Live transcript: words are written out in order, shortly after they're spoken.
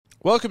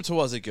Welcome to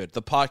Was It Good,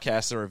 the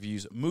podcast that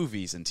reviews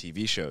movies and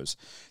TV shows.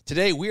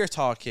 Today we are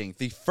talking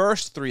the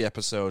first 3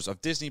 episodes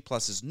of Disney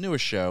Plus's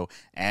newest show,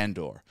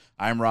 Andor.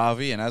 I'm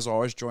Ravi, and as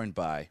always, joined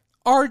by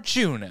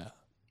Arjuna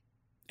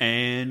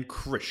and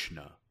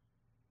Krishna.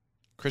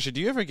 Krishna,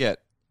 do you ever get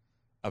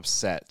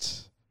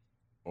upset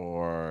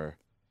or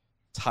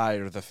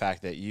tired of the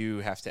fact that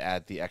you have to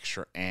add the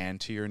extra "and"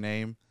 to your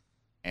name?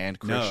 And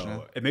Krishna?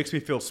 No, it makes me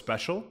feel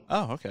special.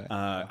 Oh, okay.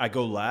 I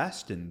go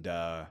last, and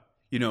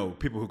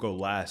people who go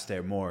last,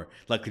 they're more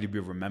likely to be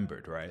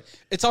remembered, right?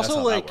 It's also That's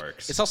how like that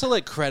works. it's also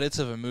like credits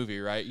of a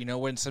movie, right? You know,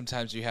 when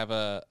sometimes you have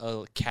a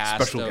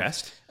cast Special of,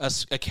 guest?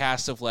 a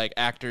cast of like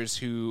actors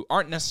who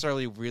aren't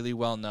necessarily really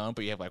well known,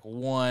 but you have like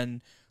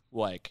one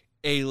like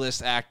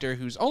A-list actor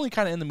who's only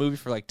kind of in the movie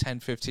for like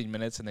 10-15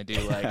 minutes, and they do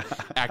like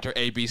actor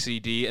A, B, C,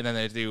 D, and then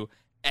they do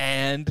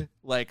and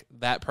like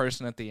that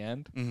person at the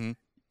end. Mm-hmm.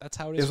 That's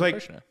how it is. It's For like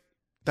Krishna.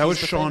 that was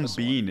He's the Sean famous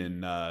Bean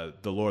in the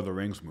Lord of the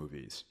Rings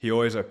movies. He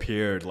always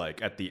appeared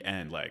like at the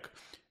end, like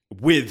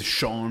with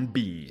Sean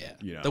Bean. Yeah,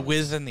 You know, the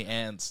whiz and the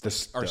ands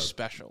are the-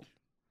 special.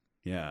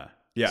 yeah,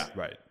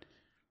 right.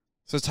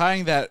 So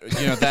tying that,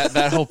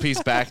 that whole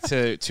piece back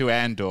to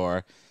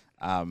Andor.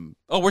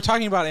 Oh, we're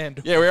talking about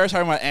Andor. Yeah, we are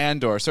talking about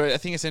Andor. So I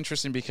think it's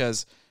interesting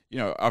because,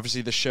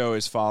 obviously the show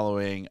is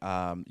following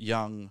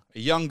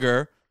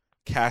younger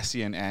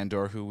Cassian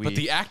Andor, But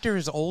the actor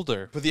is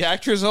older. But the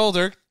actor is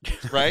older,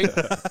 right?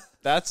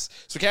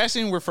 So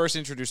Cassian, we're first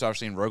introduced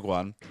obviously in Rogue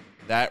One.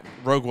 That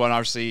Rogue One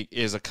obviously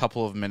is a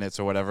couple of minutes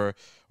or whatever,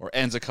 or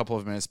ends a couple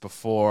of minutes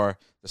before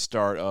the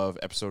start of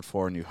Episode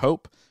 4, New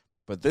Hope.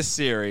 But this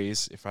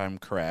series, if I'm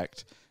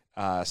correct,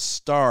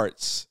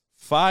 starts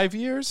 5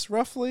 years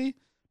roughly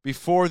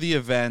before the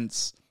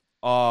events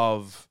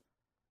of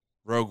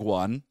Rogue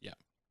One. Yeah.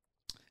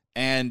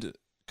 And a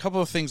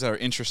couple of things that are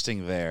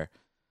interesting there.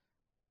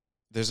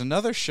 There's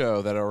another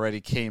show that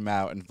already came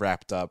out and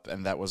wrapped up,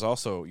 and that was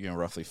also,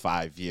 roughly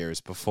 5 years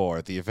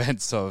before the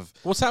events of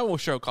What's that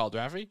show called,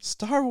 Ravi?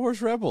 Star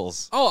Wars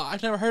Rebels. Oh,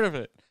 I've never heard of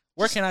it.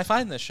 Where can I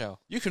find this show?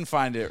 You can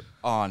find it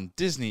on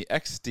Disney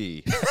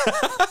XD,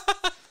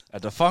 a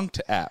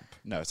defunct app.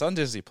 No, it's on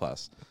Disney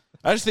Plus.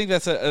 I just think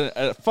that's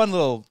a fun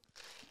little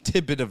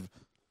tidbit of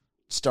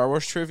Star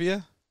Wars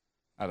trivia.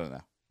 I don't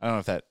know. I don't know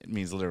if that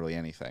means literally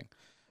anything.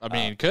 I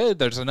mean, good.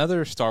 There's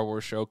another Star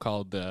Wars show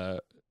called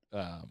Ahsoka?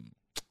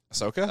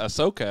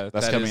 Ahsoka.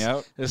 That's that coming is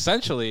out?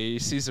 Essentially,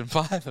 season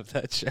 5 of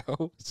that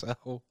show.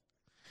 So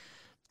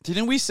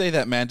Didn't we say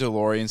that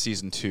Mandalorian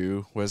season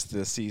 2 was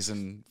the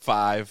season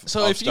 5?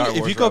 So of if you Star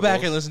Wars go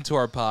back Rebels? and listen to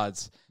our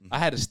pods, I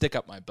had to stick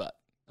up my butt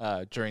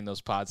during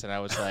those pods, and I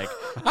was like,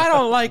 I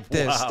don't like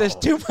this. Wow. There's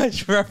too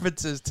much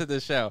references to the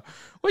show,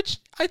 which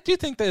I do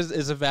think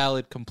is a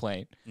valid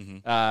complaint.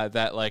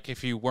 That like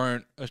if you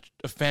weren't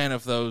a fan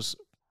of those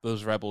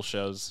Rebel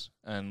shows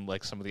and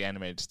like some of the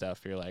animated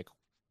stuff, you're like,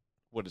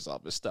 what is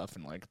all this stuff?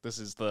 And like this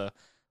is the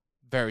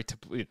very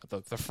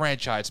the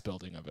franchise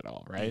building of it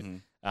all, right?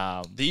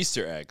 The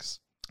Easter eggs.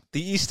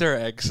 The Easter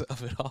eggs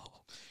of it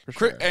all. For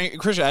sure. And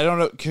Christian, I don't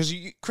know, because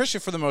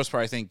Christian, for the most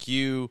part, I think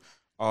you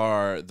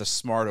are the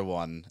smarter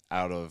one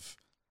out of,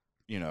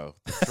 the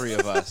 3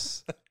 of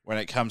us when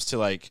it comes to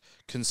like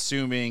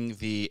consuming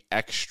the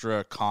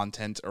extra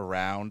content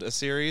around a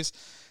series.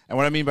 And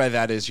what I mean by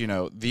that is,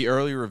 the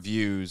early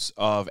reviews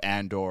of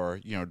Andor,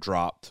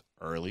 dropped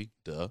early.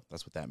 Duh,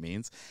 that's what that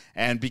means.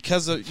 And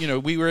because of,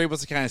 we were able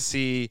to kind of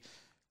see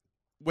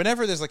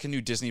whenever there's like a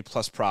new Disney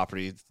Plus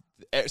property,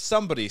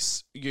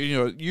 somebody's,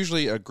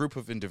 usually a group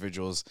of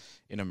individuals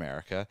in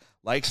America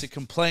likes to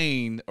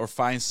complain or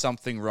find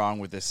something wrong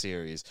with this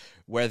series,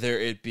 whether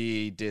it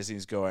be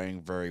Disney's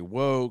going very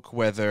woke,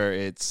 or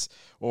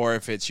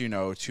if it's,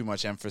 too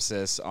much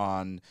emphasis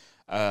on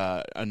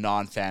a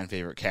non-fan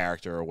favorite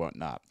character or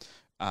whatnot.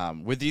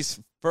 With these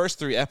first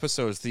 3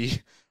 episodes, the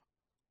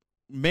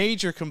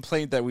major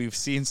complaint that we've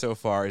seen so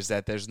far is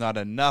that there's not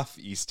enough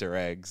Easter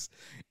eggs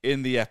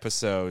in the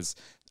episodes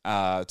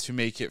to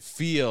make it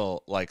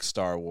feel like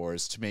Star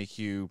Wars, to make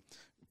you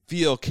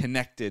feel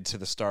connected to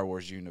the Star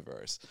Wars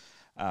universe.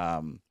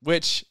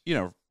 Which,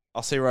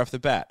 I'll say right off the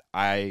bat,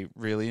 I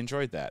really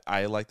enjoyed that.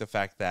 I like the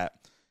fact that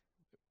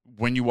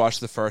when you watch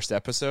the first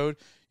episode,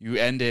 you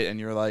end it and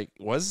you're like,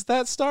 was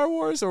that Star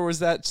Wars or was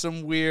that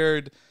some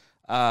weird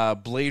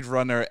Blade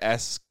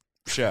Runner-esque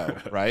show,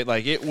 right?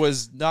 Like it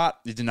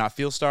did not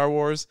feel Star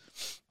Wars.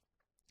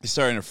 It's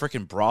starting a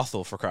freaking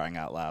brothel, for crying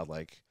out loud.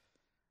 Like,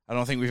 I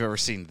don't think we've ever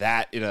seen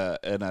that in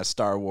a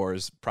Star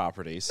Wars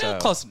property. So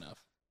Close enough.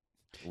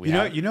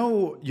 You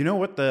know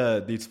what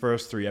these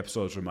first 3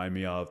 episodes remind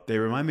me of? They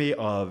remind me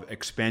of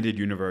expanded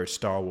universe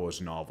Star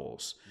Wars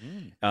novels.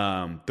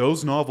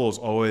 Those novels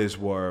always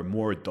were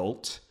more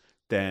adult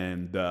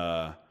than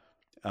the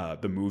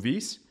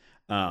movies,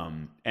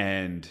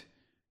 and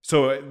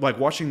so like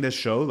watching this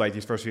show, like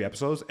these first 3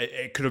 episodes,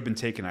 it could have been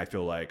taken, I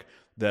feel like,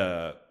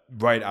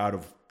 right out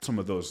of some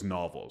of those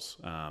novels.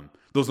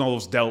 Those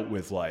novels dealt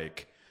with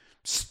like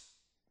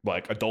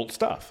adult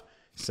stuff,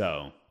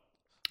 so.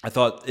 I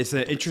thought it's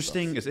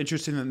interesting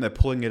that they're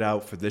pulling it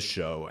out for this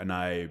show, and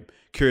I'm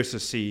curious to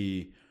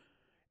see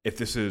if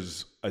this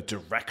is a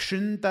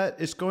direction that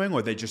it's going,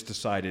 or they just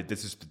decided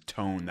this is the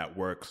tone that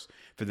works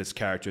for this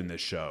character in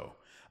this show.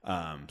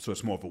 So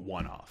it's more of a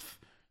one-off,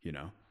 you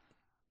know.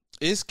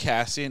 Is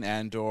Cassian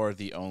Andor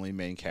the only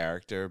main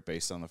character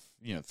based on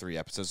the 3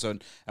 episodes? So,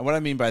 and what I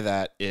mean by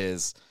that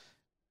is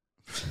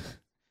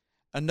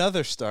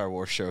another Star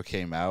Wars show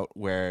came out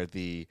where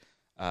the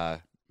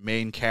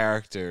main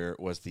character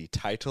was the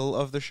title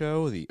of the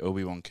show, the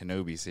Obi-Wan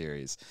Kenobi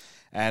series.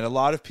 And a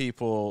lot of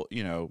people,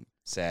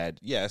 said,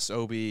 yes,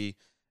 Obi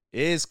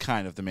is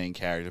kind of the main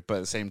character, but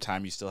at the same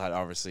time, you still had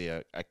obviously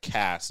a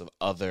cast of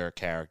other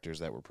characters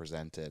that were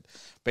presented.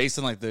 Based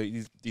on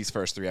these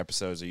first 3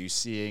 episodes, are you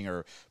seeing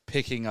or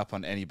picking up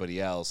on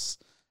anybody else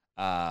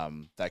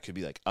that could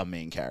be like a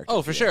main character?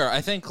 Oh, for sure.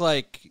 I think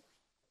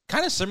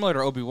kind of similar to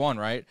Obi-Wan,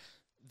 right?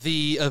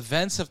 The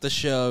events of the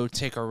show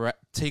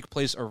take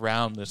place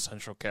around the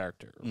central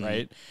character,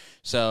 right?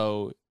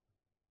 So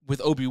with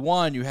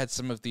Obi-Wan, you had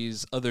some of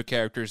these other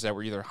characters that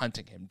were either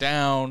hunting him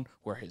down,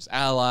 were his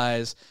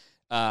allies.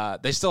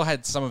 They still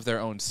had some of their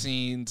own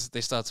scenes.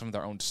 They still had some of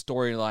their own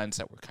storylines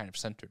that were kind of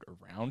centered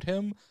around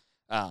him.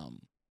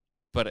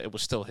 But it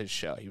was still his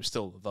show. He was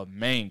still the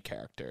main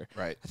character.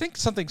 Right. I think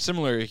something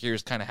similar here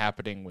is kind of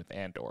happening with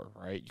Andor,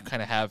 right? You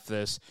kind of have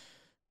this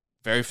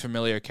very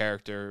familiar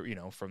character,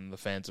 from the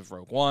fans of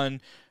Rogue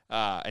One,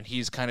 and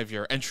he's kind of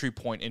your entry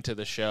point into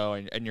the show,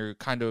 and you're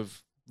kind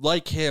of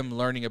like him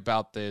learning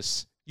about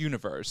this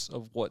universe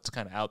of what's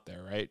kind of out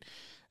there, right?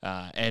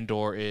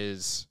 Andor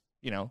is,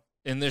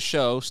 in this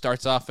show,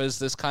 starts off as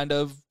this kind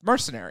of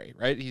mercenary,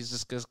 right? He's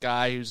just this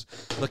guy who's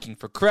looking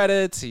for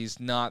credits. He's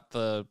not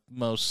the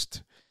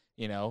most,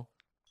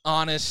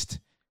 honest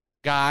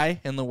guy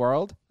in the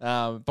world,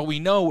 but we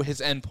know his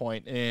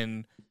endpoint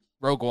in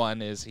Rogue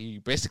One is he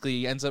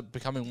basically ends up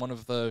becoming one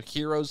of the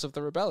heroes of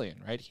the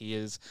rebellion, right?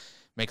 He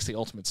makes the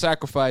ultimate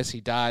sacrifice. He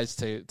dies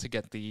to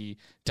get the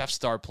Death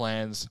Star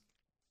plans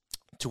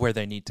to where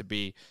they need to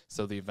be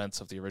so the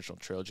events of the original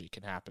trilogy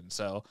can happen.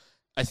 So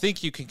I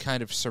think you can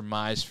kind of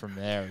surmise from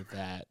there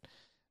that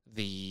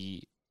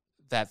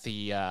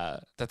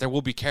there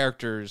will be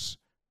characters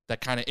that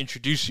kind of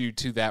introduce you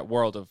to that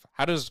world of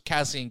how does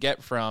Cassian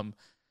get from,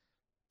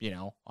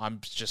 I'm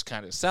just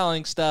kind of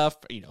selling stuff,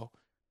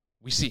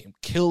 we see him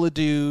kill a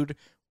dude.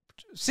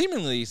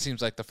 Seemingly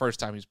seems like the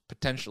first time he's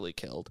potentially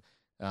killed.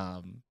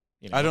 I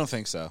don't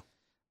think so.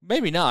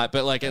 Maybe not,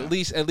 but at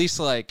least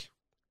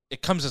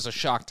it comes as a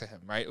shock to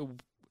him, right?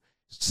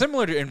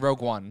 Similar to in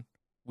Rogue One,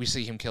 we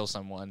see him kill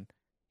someone.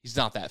 He's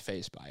not that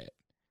fazed by it.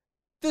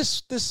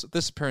 This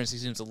appearance, he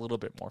seems a little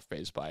bit more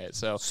fazed by it.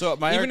 So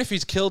even if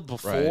he's killed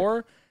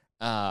before,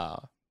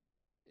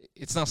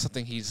 it's not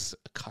something he's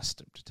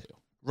accustomed to.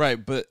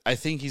 Right, but I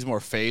think he's more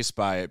fazed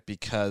by it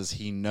because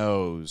he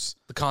knows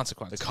the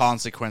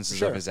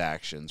consequences of his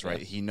actions, right?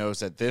 Yeah. He knows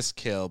that this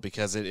kill,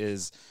 because it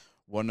is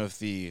one of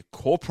the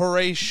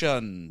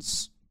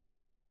corporations.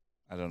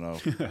 I don't know.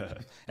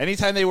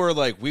 Anytime they were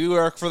like, we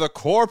work for the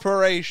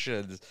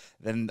corporations,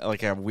 then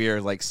like a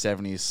weird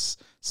 70s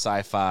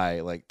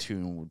sci-fi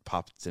tune would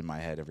pop in my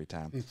head every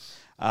time.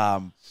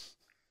 But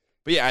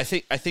yeah, I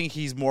think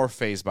he's more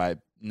fazed by it,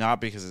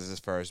 not because it's his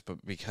first,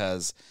 but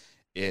because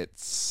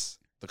it's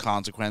the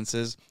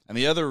consequences. And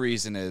the other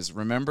reason is,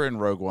 remember in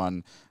Rogue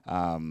One, so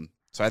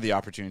I had the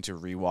opportunity to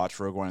rewatch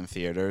Rogue One in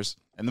theaters,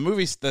 and the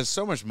movie, there's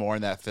so much more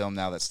in that film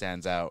now that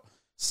stands out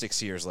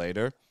 6 years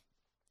later.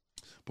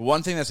 But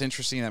one thing that's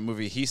interesting in that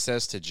movie, Cassie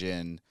says to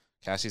Jyn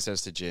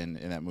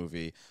in that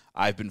movie,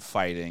 I've been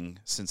fighting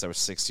since I was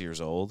 6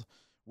 years old,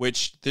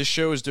 which this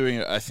show is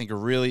doing, I think, a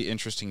really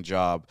interesting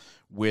job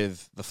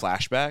with the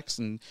flashbacks.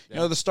 And,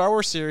 the Star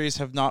Wars series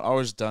have not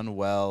always done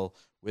well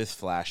with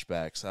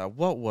flashbacks.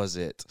 What was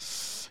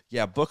it?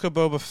 Yeah, Book of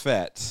Boba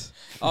Fett.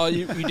 Oh,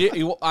 you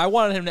did. I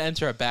wanted him to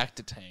enter a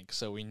bacta tank,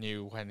 so we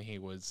knew when he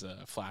was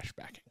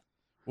flashbacking.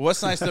 Well,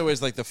 what's nice though is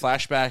the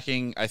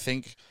flashbacking. I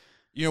think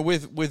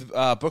with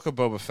Book of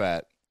Boba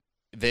Fett,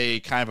 they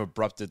kind of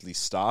abruptly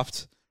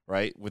stopped,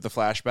 right, with the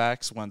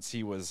flashbacks once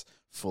he was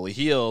fully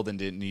healed and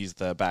didn't use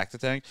the bacta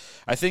tank.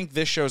 I think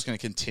this show is going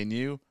to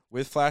continue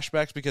with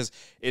flashbacks because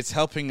it's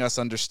helping us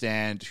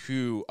understand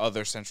who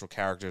other central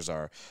characters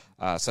are,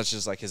 such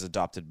as his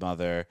adopted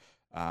mother.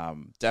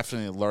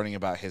 Definitely learning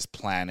about his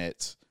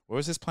planet. What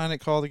was his planet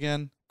called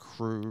again?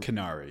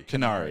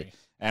 Kenari.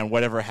 And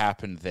whatever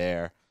happened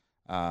there.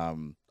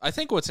 I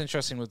think what's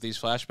interesting with these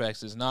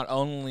flashbacks is not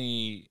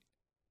only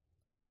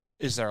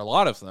is there a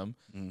lot of them,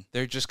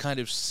 they're just kind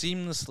of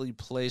seamlessly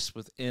placed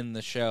within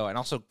the show and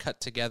also cut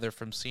together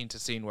from scene to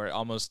scene where it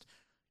almost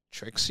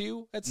tricks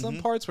you at some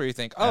parts where you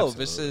think, oh, absolutely.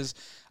 This is,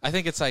 I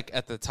think it's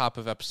at the top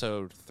of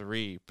episode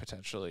 3,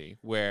 potentially,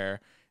 where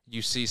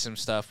you see some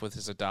stuff with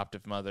his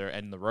adoptive mother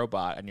and the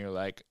robot, and you're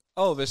like,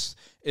 oh, this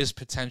is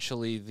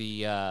potentially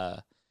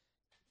the,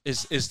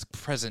 is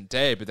present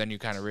day, but then you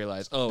kind of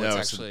realize, oh, no,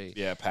 it's actually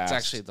past. It's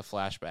actually the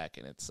flashback,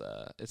 and it's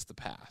the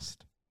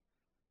past.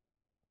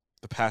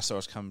 The past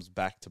always comes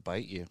back to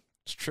bite you.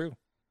 It's true.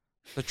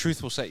 The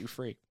truth will set you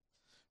free.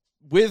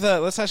 With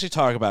let's actually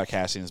talk about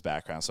Cassian's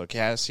background. So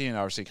Cassian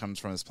obviously comes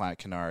from this planet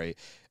Kenari.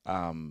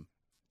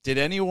 Did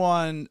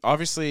anyone?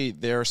 Obviously,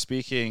 they're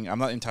speaking. I'm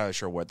not entirely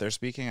sure what they're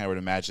speaking. I would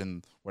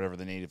imagine whatever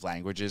the native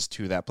language is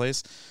to that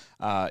place.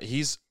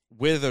 He's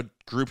with a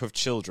group of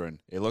children.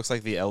 It looks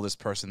like the eldest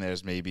person there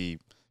is maybe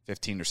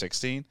 15 or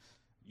 16.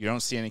 You don't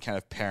see any kind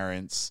of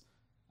parents.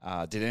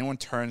 Did anyone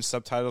turn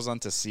subtitles on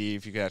to see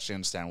if you could actually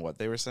understand what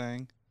they were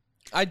saying?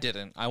 I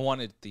didn't. I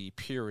wanted the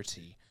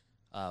purity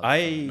of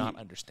not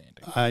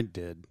understanding. I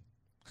did.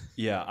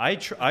 Yeah, I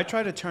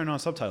tried to turn on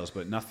subtitles,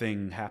 but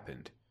nothing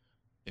happened.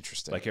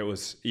 Interesting. Like it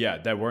was,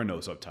 there were no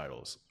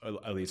subtitles,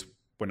 at least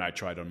when I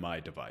tried on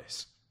my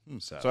device.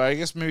 So I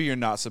guess maybe you're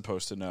not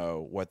supposed to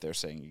know what they're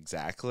saying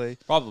exactly.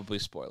 Probably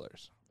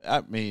spoilers.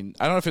 I mean,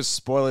 I don't know if it's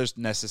spoilers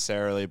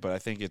necessarily, but I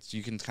think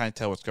you can kind of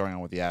tell what's going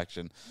on with the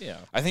action. Yeah.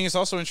 I think it's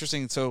also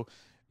interesting. So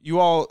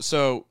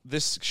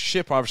this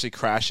ship obviously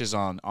crashes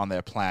on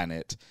their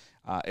planet,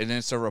 and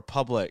it's a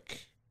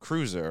Republic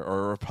cruiser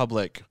or a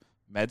Republic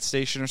med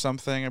station or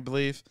something, I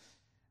believe.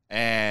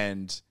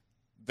 And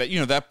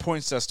that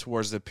points us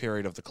towards the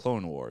period of the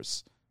Clone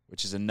Wars,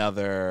 which is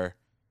another,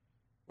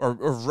 or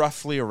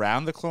roughly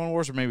around the Clone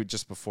Wars, or maybe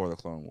just before the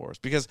Clone Wars.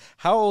 Because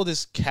how old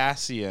is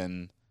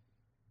Cassian?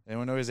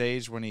 Anyone know his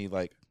age when he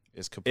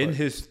is kaput? In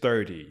his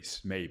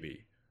 30s,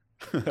 maybe.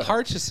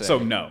 Hard to say. So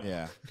no.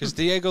 Yeah, because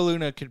Diego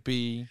Luna could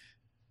play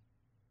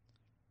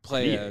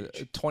a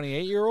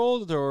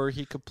 28-year-old, or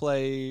he could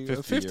play a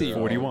 50-year-old.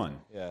 41.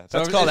 yeah. So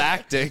That's called it's-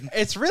 acting.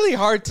 It's really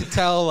hard to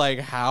tell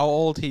how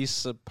old he's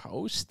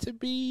supposed to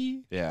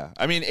be. Yeah,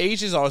 I mean,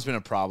 age has always been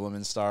a problem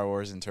in Star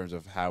Wars in terms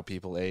of how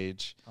people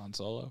age. Han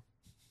Solo.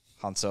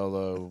 Han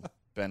Solo,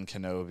 Ben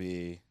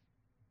Kenobi,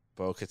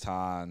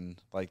 Bo-Katan,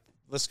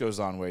 list goes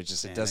on where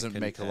it doesn't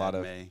make a lot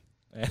of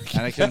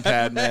Anakin,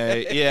 Padme.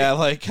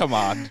 Yeah, come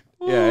on.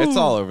 Yeah, it's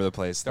all over the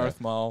place.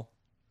 Darth Maul.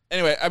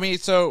 Anyway, I mean,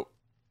 so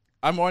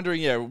I'm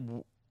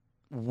wondering,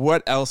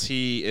 what else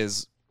he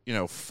is,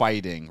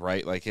 fighting,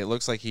 right? It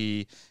looks like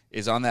he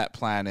is on that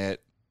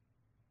planet,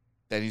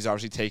 then he's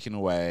obviously taken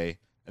away,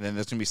 and then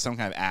there's going to be some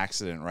kind of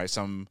accident, right?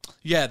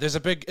 Yeah, there's a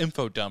big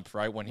info dump,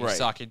 right, when he's Right.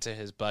 talking to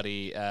his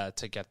buddy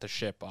to get the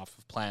ship off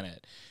of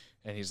planet.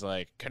 And he's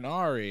like,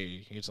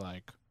 Kanari. He's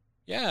like,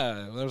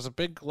 yeah, there was a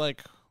big,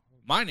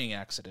 mining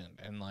accident,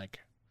 and,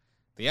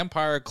 the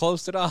Empire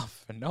closed it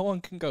off, and no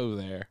one can go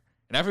there.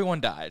 And everyone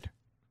died.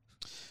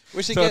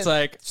 Which So it's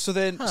like, so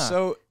then, huh.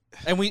 so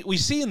and we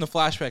see in the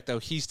flashback, though,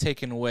 he's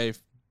taken away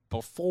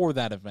before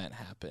that event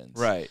happens.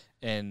 right.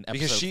 In episode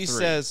Because she 3.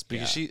 says,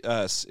 Yeah. she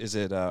is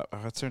it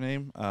what's her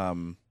name?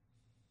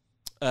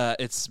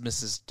 It's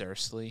Mrs.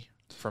 Dursley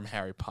from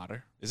Harry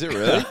Potter. Is it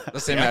really the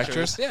same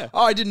actress? Yeah.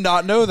 Oh, I did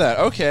not know that.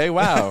 Okay,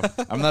 wow.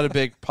 I'm not a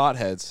big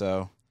pothead,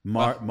 so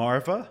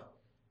Marva?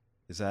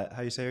 Is that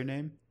how you say her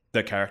name?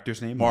 The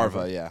character's name?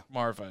 Marva, yeah,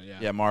 Marva, yeah.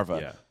 yeah, Marva.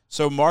 Yeah.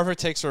 So Marva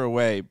takes her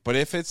away, but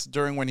if it's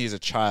during when he's a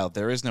child,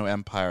 there is no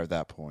Empire at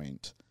that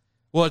point.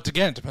 Well, it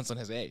depends on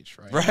his age,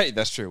 right? Right,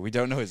 that's true. We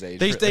don't know his age.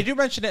 They do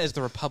mention it as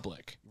the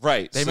Republic.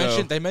 Right. They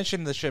so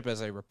mentioned the ship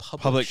as a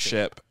Republic public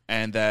ship,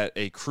 and that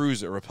a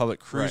Republic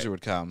cruiser Right.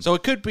 would come. So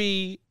it could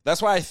be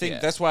that's why I think Yeah.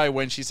 that's why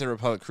when she said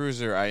Republic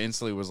cruiser, I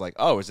instantly was like,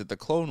 oh, is it the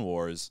Clone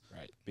Wars?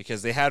 right.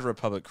 Because they had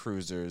Republic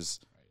cruisers.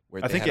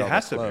 Where I they think had it all the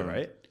has to be, clones.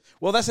 right?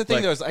 Well, that's the thing,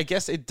 Like- though. Is I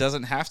guess it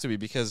doesn't have to be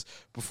because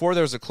before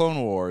there was a Clone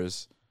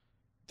Wars,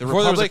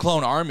 Before there was a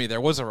clone army,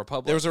 there was a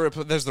Republic. there's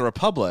the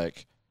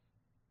Republic,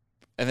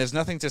 and there's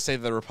nothing to say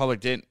that the Republic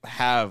didn't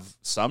have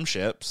some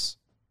ships,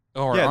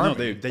 or Yeah, army. no,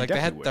 they they definitely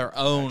had would their have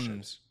own.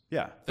 ships.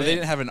 Yeah. but they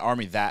didn't have an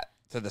army that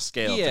to the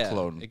scale of Yeah, the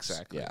clones.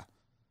 exactly. Yeah.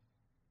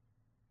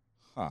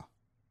 Huh.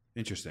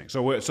 Interesting.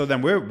 So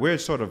then we're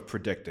sort of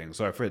predicting.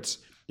 So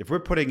if we're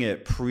putting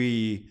it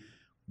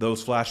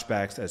those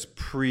flashbacks as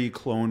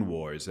pre-Clone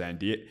Wars,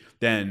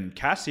 then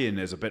Cassian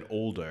is a bit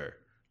older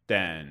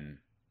than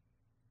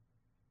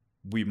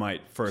we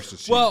might first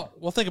assume.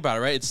 Well, think about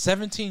it, right? It's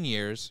 17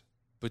 years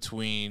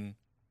between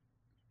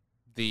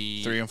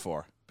the 3 and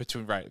 4.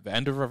 between the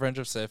end of Revenge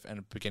of Sith and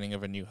the beginning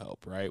of A New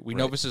Hope, right? We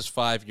know Right. this is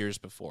 5 years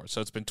before,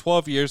 so it's been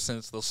 12 years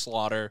since the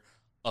slaughter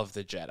of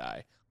the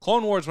Jedi.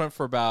 Clone Wars went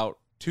for about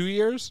 2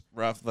 years,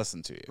 Less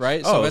than 2 years.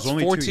 right? Oh, so it's that's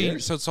only 2 14.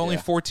 years? So it's only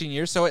Yeah. 14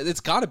 years. So it's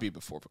got to be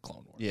before the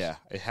Clone Wars. Yeah,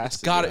 it has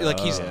to. Got be. it. Like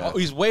Yeah.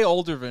 he's way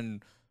older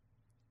than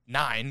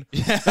 9.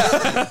 Well,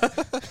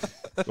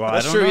 I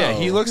That's don't true. know. Yeah,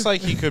 he looks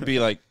like he could be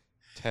like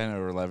 10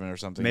 or 11 or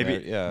something. maybe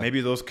right? Yeah,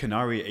 maybe those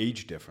Kanari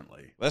age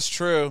differently. that's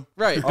true.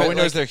 Right, All but we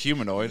know is like- they're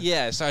humanoid.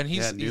 Yeah. So and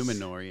he's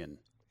Numenorian.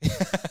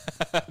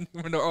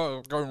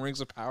 going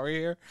Rings of Power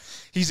here.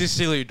 He's a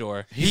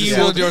Isildur. He's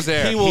Isildur's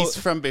heir. He will. He's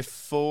from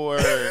before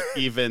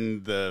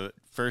even the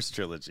first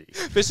trilogy.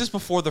 This is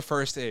before the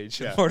first age.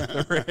 Yeah. Lord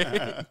of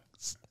the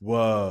Rings.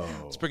 Whoa.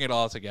 Let's bring it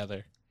all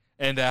together.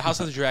 And House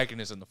of the Dragon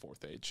is in the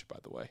fourth age, by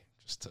the way.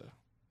 Just to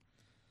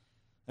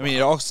I mean,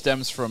 it all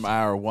stems from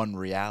our one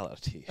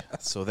reality,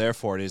 so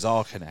therefore it is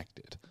all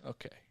connected.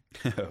 okay.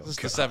 Oh, This is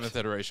the God. 7th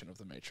iteration of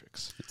the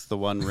Matrix. It's the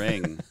one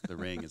ring. The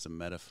ring is a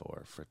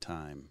metaphor for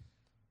time.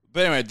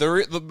 But anyway,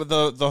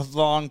 the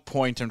long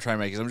point I'm trying to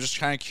make is I'm just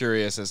kind of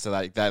curious as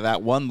to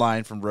that one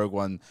line from Rogue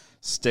One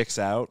sticks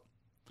out.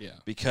 Yeah.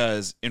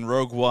 Because in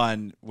Rogue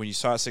One, when you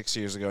saw it 6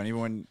 years ago, and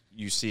even when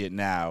you see it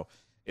now,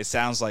 it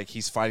sounds like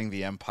he's fighting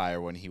the Empire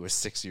when he was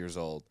 6 years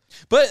old.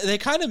 But they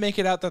kind of make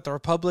it out that the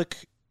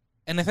Republic,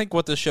 and I think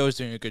what the show is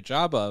doing a good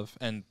job of,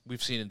 and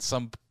we've seen in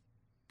some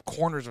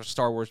corners of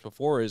Star Wars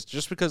before, is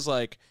just because,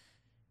 like,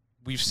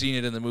 we've seen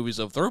it in the movies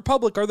of the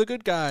Republic are the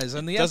good guys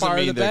and the Doesn't Empire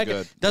are mean the they're bad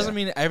guys. good. Doesn't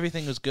Yeah. mean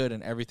everything is good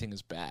and everything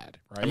is bad,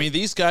 right? I mean,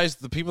 these guys,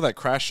 the people that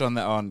crashed on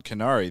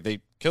Kenari,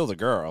 they killed a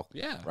girl.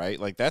 Yeah. Right?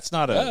 Like, that's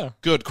not a Yeah.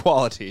 good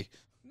quality.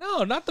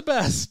 No, not the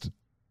best.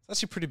 It's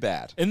actually pretty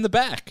bad. In the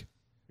back.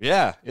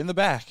 Yeah, in the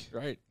back.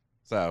 Right.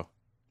 So,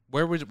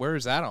 Where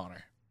is that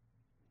honor?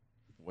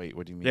 wait,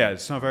 what do you mean? Yeah,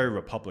 it's not very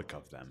Republic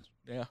of them.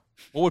 Yeah.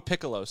 What would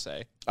Piccolo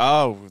say?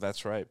 Oh,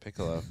 that's right,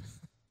 Piccolo.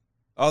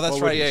 Oh, that's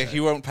What would right. he Yeah, say? he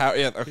won't power.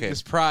 Yeah, okay.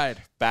 His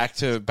pride. Back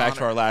to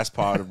honor. our last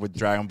pod with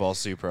Dragon Ball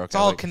Super. Okay, It's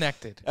all like-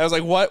 connected. I was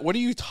like, what? What are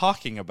you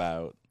talking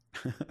about?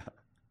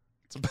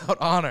 It's about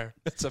honor.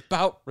 It's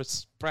about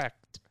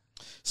respect.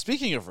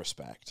 Speaking of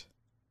respect,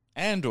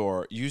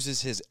 Andor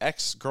uses his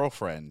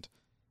ex-girlfriend.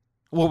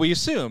 Well, we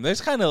assume there's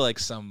kind of like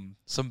some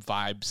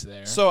vibes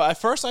there. So at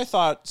first I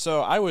thought,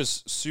 I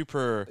was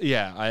super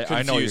yeah,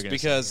 I know what you're confused gonna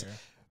because say here.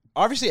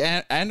 obviously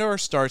Andor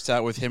starts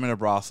out with him in a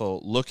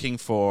brothel looking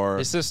for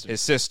His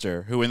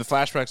sister. who in the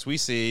flashbacks we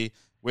see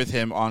with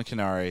him on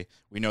Kenari.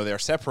 We know they are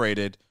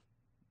separated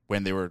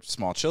when they were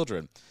small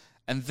children.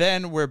 And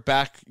then we're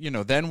back,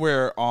 then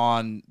we're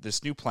on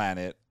this new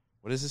planet.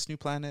 What is this new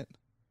planet?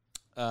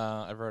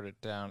 I wrote it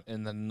down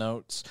in the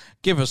notes.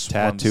 Give us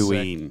 1 sec.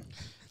 Tatooine.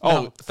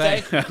 Oh, No,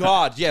 thank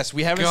God. Yes,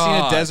 we haven't seen a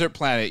God. desert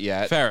planet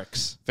yet.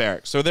 Ferrex.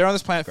 Ferrex. So they're on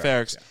this planet,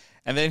 Ferrex. yeah.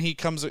 And then he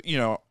comes,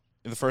 in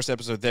the first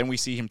episode, then we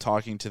see him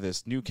talking to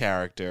this new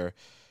character.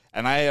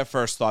 And I at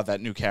first thought that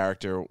new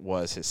character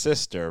was his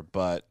sister,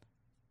 but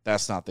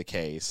that's not the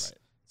case. Right.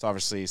 It's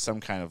obviously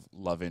some kind of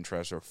love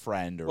interest or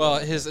friend or Well,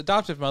 whatever. his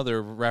adoptive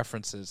mother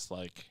references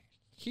like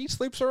he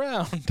sleeps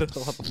around a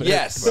little bit.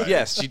 Yes,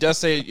 yes. She does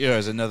say,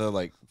 as another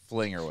like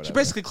fling or whatever. She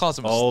basically calls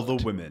him a All slut.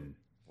 the women.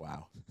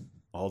 Wow.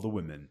 All the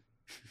women.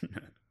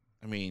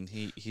 I mean,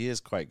 he is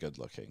quite good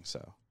looking,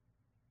 so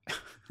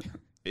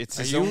it's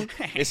Are his you- own,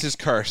 it's his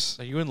curse.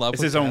 Are you in love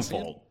It's with his own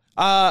Cassian?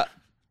 fault.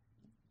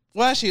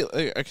 Well,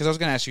 actually, because I was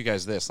going to ask you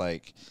guys this,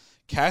 like,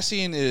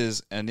 Cassian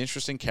is an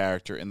interesting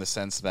character in the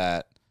sense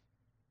that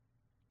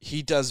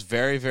he does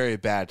very, very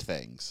bad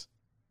things.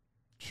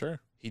 Sure.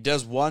 He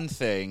does one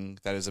thing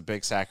that is a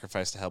big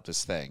sacrifice to help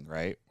his thing,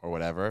 right? Or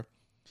whatever.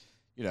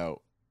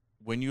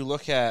 When you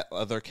look at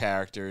other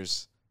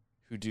characters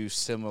who do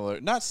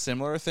not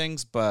similar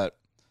things, but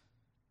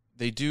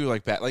they do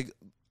like bad. Like,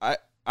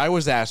 I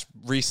was asked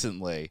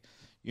recently,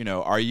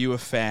 are you a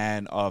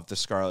fan of the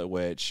Scarlet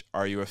Witch?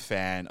 Are you a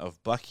fan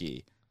of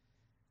Bucky?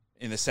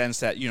 In the sense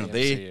that, they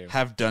MCU.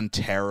 have done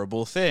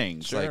terrible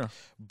things. Sure. Like,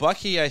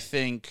 Bucky, I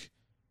think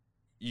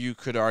you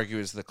could argue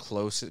is the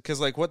closest.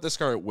 Because, like, what the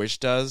Scarlet Witch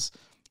does,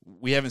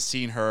 we haven't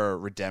seen her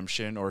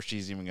redemption or if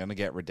she's even going to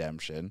get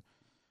redemption.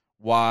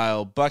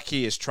 While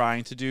Bucky is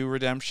trying to do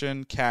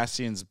redemption,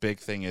 Cassian's big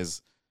thing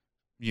is,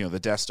 the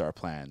Death Star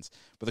plans.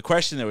 But the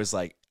question, though, is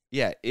like,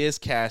 is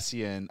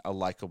Cassian a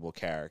likable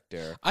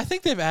character? I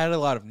think they've added a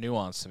lot of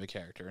nuance to the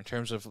character in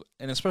terms of,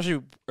 and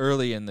especially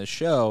early in the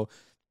show,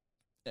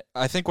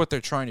 I think what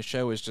they're trying to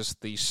show is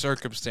just the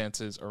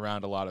circumstances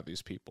around a lot of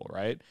these people,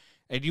 right?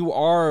 And you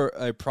are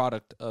a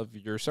product of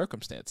your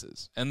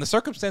circumstances. And the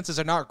circumstances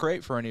are not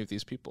great for any of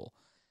these people.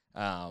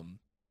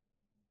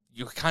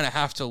 You kind of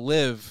have to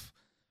live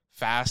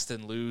fast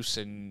and loose,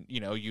 and,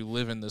 you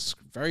live in this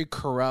very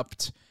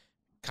corrupt,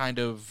 kind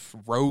of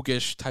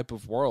roguish type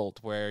of world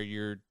where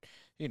you're,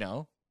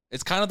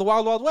 it's kind of the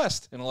Wild Wild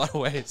West in a lot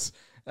of ways,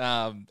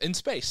 in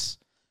space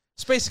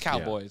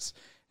cowboys,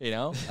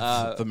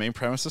 The main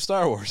premise of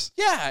Star Wars.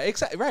 yeah,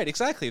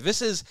 exactly.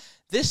 This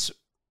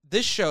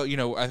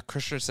show,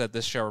 Christian said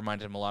this show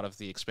reminded him a lot of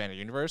the expanded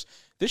universe.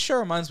 This show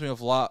reminds me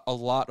of a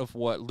lot of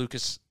what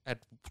Lucas had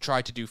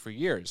tried to do for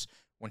years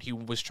when he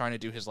was trying to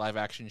do his live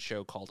action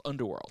show called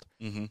Underworld,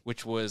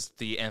 which was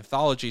the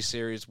anthology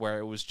series where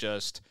it was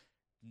just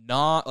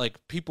not like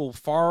people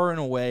far and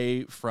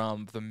away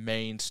from the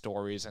main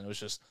stories, and it was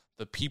just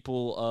the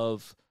people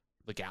of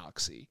the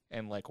galaxy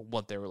and like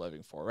what they were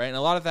living for, right? And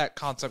a lot of that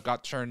concept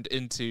got turned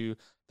into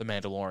The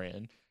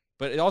Mandalorian,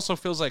 but it also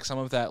feels like some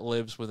of that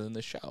lives within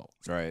the show.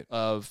 Right.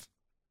 Of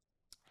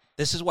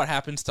this is what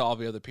happens to all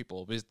the other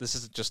people. This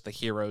isn't just the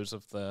heroes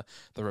of the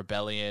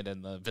rebellion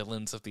and the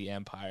villains of the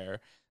Empire.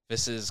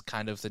 This is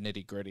kind of the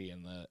nitty gritty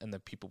and the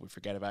people we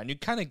forget about. And you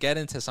kind of get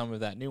into some of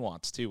that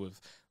nuance too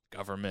with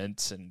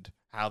governments and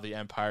how the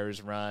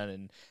empires run.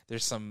 And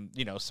there's some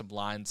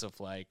lines of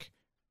like,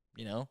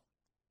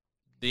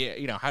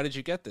 how did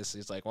you get this?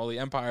 He's like, well, the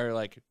Empire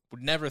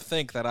would never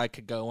think that I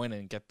could go in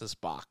and get this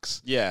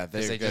box. Yeah,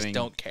 Because they just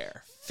don't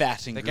care.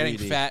 fat and They're greedy.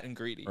 getting fat and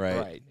greedy.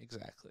 Right.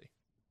 Exactly.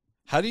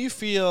 How do you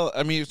feel?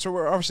 I mean, so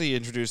we're obviously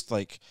introduced,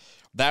 like,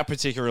 that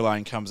particular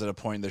line comes at a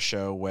point in the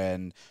show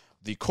when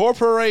the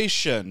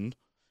corporation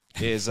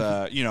is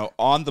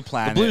on the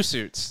planet. The blue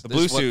suits. The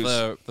blue is what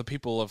suits. the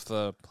people of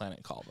the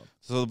planet call them.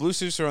 So the blue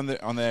suits are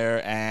on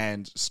there,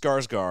 and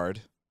Skarsgård,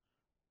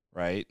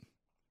 right?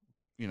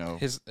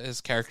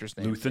 His character's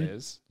name Luthen?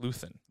 is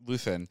Luthen.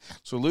 Luthen.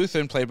 So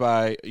Luthen, played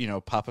by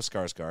Papa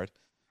Skarsgård,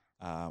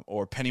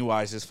 or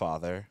Pennywise's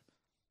father,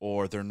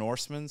 or their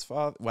Norseman's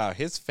father. Wow,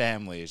 his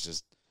family is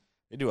just,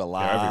 they do a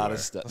lot everywhere. of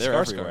stuff. The They're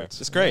everywhere.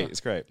 Skarsgårds. It's great. Yeah.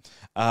 It's great.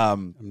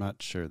 I'm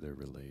not sure they're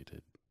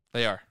related.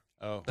 They are.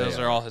 Oh, Those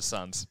are all his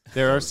sons.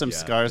 there are some Yeah,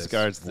 Skarsgårds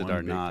there's that one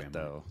are big not,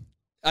 family.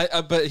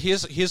 though. But he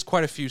has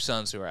quite a few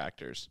sons who are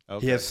actors.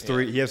 Okay. He has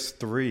three. He has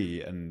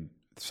three and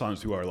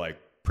sons who are like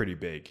pretty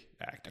big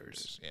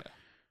actors. Yeah.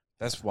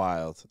 That's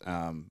wild.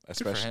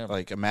 Especially him.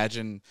 like,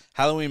 imagine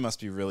Halloween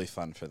must be really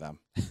fun for them.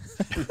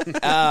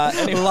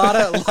 A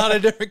lot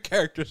of different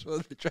characters will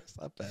be dressed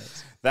up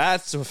as.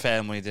 That's a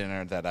family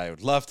dinner that I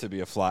would love to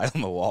be a fly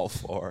on the wall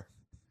for.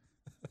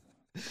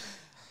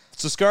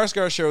 So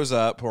Skarsgård shows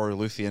up, or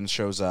Luthien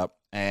shows up,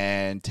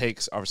 and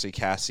takes, obviously,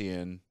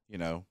 Cassian,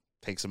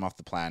 takes him off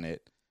the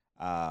planet.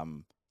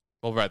 Well,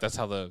 right. That's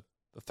how the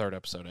third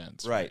episode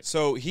ends. Right.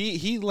 So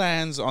he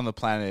lands on the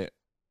planet.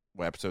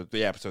 What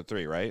episode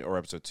 3, right? Or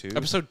episode 2?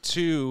 Episode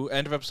 2,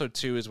 end of episode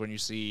 2 is when you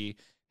see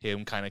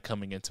him kind of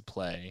coming into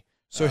play.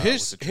 So with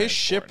his the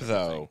ship, transport and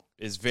everything. though,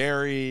 is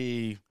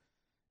very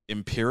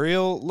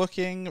imperial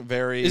looking.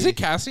 Very. Is it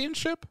Cassian's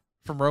ship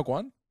from Rogue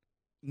One?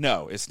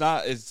 No, it's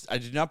not. I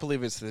do not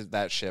believe it's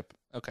that ship.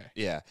 Okay.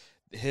 Yeah,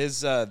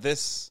 his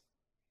this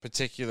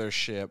particular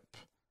ship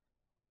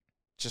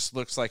just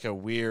looks like a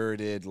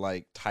weirded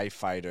like TIE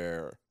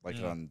fighter,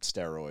 like on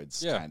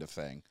steroids kind of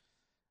thing.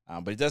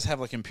 But it does have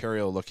like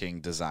imperial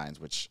looking designs,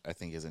 which I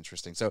think is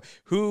interesting. So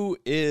who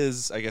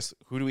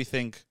do we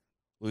think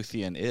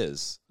Luthien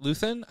is?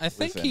 Luthen? I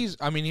think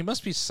Luthen. he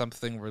must be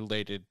something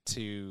related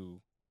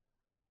to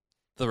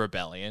the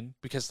rebellion,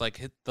 because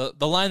like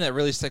the line that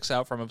really sticks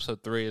out from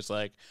episode 3 is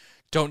like,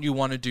 don't you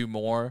want to do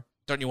more?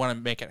 Don't you want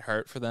to make it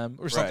hurt for them?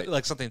 Or something, Right.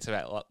 like something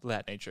to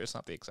that nature. It's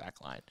not the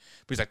exact line.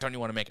 But he's like, don't you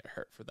want to make it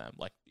hurt for them?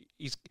 Like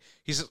he's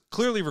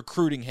clearly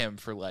recruiting him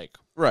for like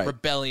Right.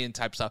 rebellion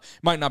type stuff.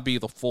 Might not be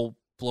the full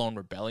blown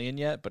rebellion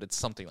yet, but it's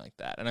something like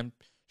that. And I'm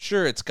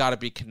sure it's got to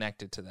be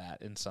connected to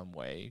that in some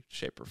way,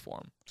 shape, or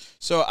form.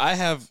 So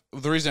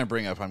the reason I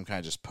bring up, I'm kind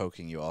of just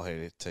poking you all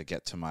here to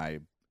get to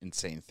my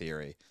insane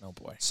theory. Oh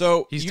boy.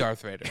 So He's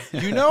Darth Vader.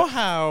 You know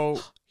how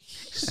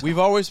we've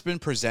always been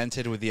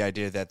presented with the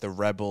idea that the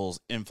rebels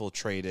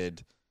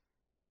infiltrated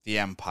the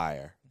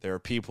Empire. There are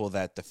people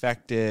that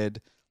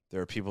defected.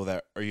 There are people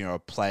that are,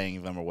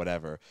 playing them or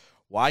whatever.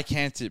 Why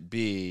can't it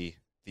be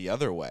the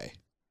other way?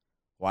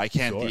 Why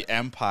can't the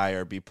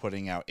Empire be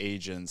putting out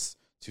agents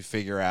to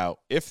figure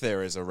out if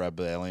there is a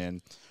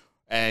rebellion?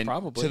 And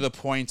Probably. to the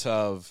point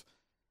of,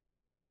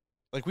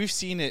 like, we've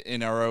seen it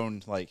in our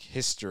own, like,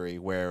 history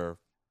where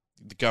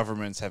the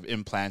governments have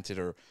implanted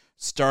or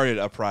started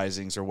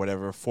uprisings or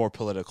whatever for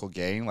political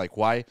gain. Like,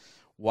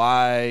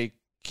 why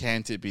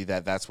can't it be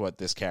that that's what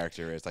this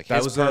character is? Like,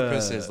 his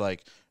purpose is,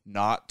 like,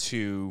 not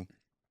to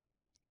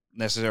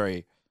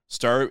necessarily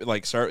start.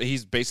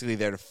 He's basically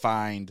there to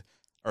find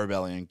a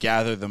rebellion,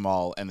 gather them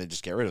all, and then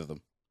just get rid of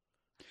them.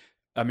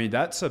 I mean,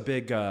 that's a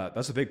big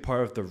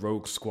part of the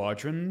Rogue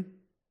Squadron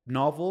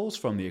novels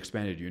from the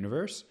expanded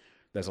universe.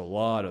 There's a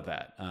lot of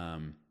that.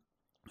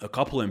 A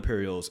couple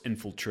Imperials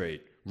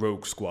infiltrate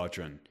Rogue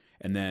Squadron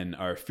and then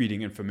are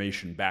feeding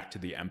information back to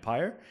the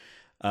Empire.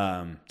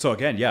 So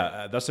again,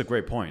 that's a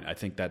great point. I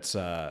think that's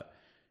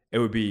it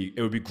would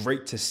be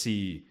great to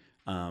see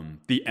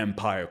the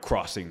Empire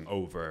crossing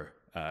over,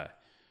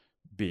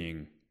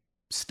 being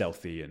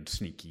stealthy and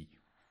sneaky.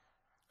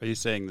 Are you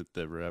saying that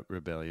the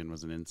rebellion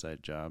was an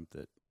inside job,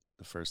 that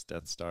the first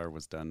Death Star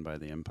was done by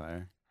the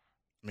Empire?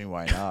 I mean,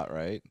 why not,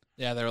 right?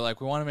 Yeah, they were like,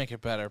 we want to make it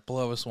better.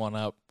 Blow us one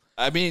up.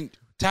 I mean,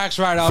 Tax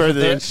write-off For of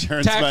the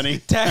insurance money.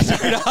 Tax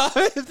write-off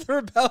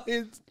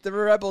if the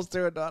rebels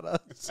do it, not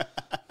us.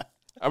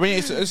 I mean,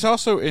 it's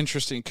also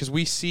interesting because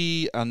we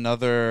see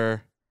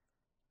another.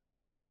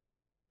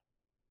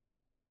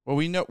 Well,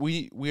 we know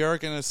we are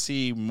going to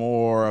see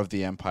more of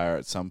the Empire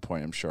at some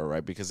point, I'm sure,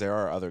 right? Because there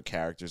are other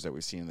characters that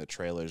we've seen in the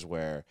trailers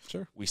where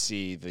we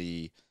see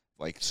the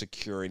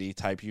security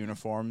type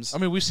uniforms. I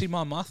mean, we see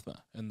Mon Mothma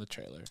in the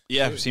trailer.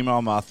 Yeah, we see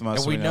Mon Mothma, and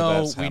so we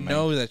that's know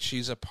happening. that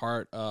she's a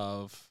part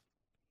of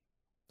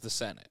the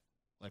Senate.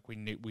 Like we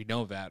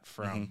know that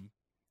from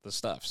the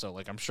stuff. So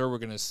like I'm sure we're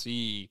gonna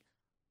see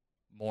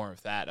more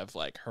of that, of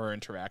like her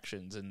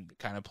interactions and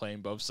kind of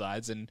playing both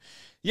sides. And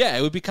yeah,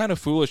 it would be kind of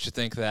foolish to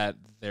think that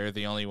they're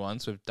the only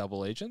ones with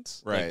double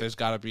agents. Right. Like, there's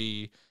got to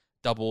be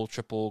double,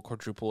 triple,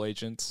 quadruple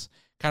agents.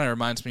 Kind of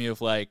reminds me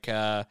of like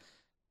Rise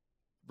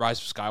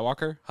of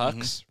Skywalker,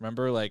 Hux.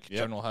 Remember, like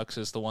General Hux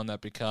is the one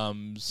that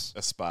becomes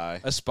a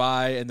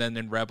spy. And then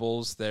in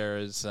Rebels,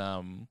 there's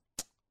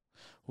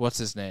what's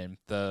his name?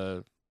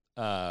 The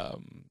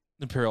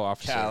Imperial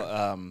officer.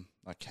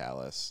 Not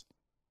Callus.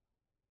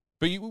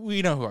 But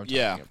we know who I'm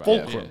talking about.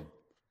 Fulcrum.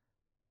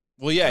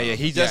 Well, yeah,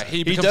 he does. Yeah, he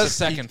he becomes does. the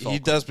second He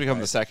Fulcrum, does become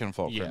right. the second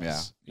Fulcrum.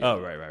 Yes. Oh,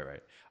 right.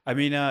 I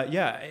mean,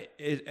 I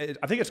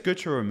think it's good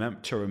to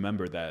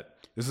remember that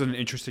this is an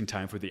interesting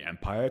time for the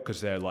Empire because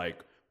they're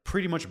like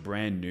pretty much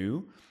brand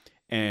new,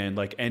 and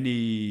like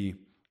any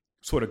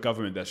sort of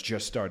government that's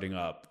just starting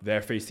up,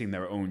 they're facing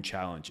their own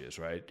challenges,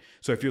 right?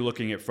 So if you're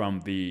looking at it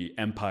from the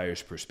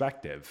Empire's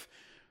perspective,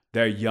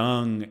 they're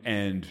young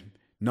and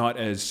not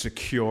as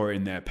secure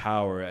in their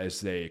power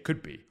as they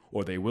could be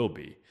or they will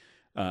be.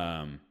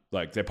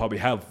 Like they probably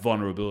have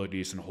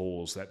vulnerabilities and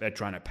holes that they're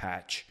trying to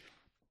patch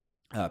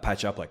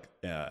up. Like,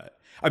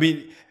 I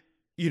mean,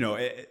 you know,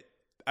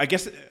 I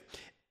guess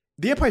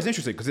the Empire is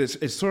interesting because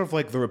it's sort of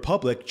like the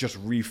Republic just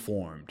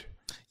reformed.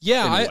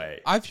 Yeah, in a way.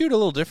 I view it a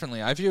little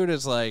differently. I view it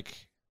as like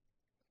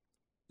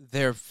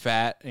they're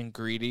fat and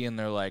greedy, and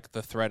they're like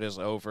the threat is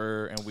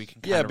over, and we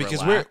can kind of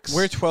because relax.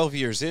 we're 12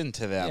 years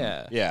into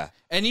them. Yeah.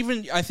 And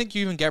even I think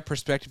you even get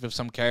perspective of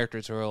some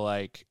characters who are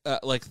like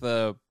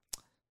the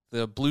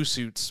blue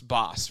suits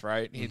boss,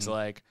 right? He's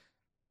like,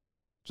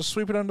 just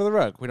sweep it under the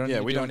rug. We don't need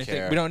to we do don't anything.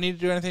 care. We don't need to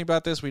do anything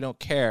about this. We don't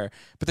care.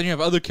 But then you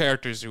have other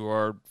characters who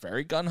are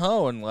very gung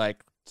ho and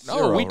like, no,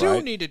 Cyril, we do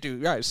right? need to do.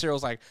 Right?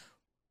 Cyril's like,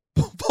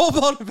 full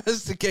blown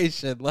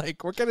investigation.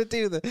 Like we're gonna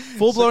do the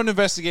Full blown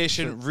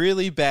investigation,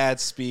 really bad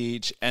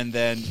speech, and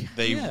then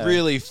they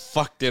really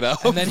fucked it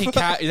up. And then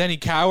he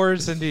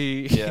cowers and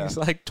Yeah. he's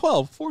like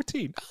 12,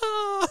 14.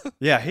 Ah.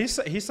 Yeah,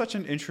 he's such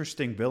an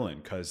interesting villain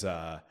because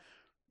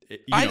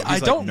I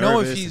don't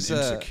know if he's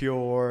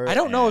insecure. I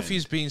don't know if and-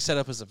 he's being set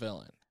up as a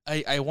villain.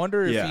 I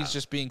wonder if he's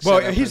just being set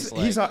well. up He's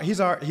as like,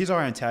 he's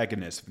our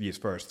antagonist for these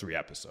first 3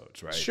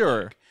 episodes, right?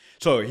 Sure. Like,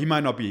 so he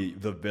might not be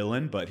the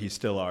villain, but he's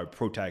still our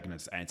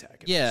protagonist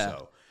antagonist. Yeah.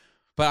 So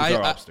but he's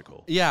our I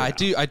obstacle. yeah,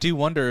 for now. I do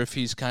wonder if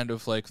he's kind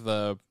of like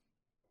the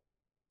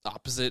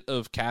opposite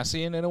of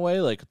Cassian in a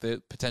way, like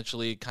the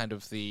potentially kind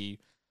of the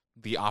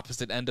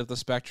opposite end of the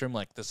spectrum.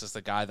 Like this is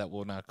the guy that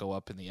will not go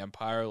up in the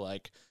Empire.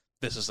 Like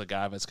this is the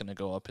guy that's going to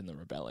go up in the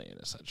rebellion,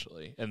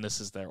 essentially, and this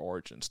is their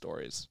origin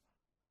stories.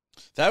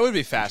 That would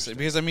be fascinating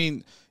because I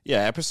mean,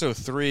 yeah, episode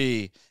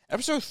three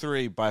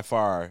by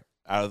far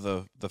out of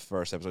the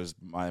first episode is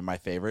my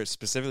favorite,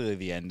 specifically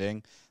the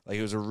ending. Like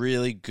it was a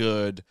really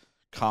good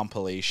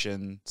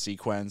compilation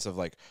sequence of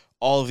like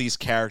all of these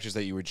characters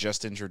that you were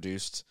just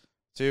introduced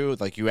to.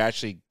 Like you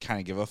actually kind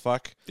of give a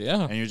fuck.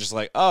 Yeah. And you're just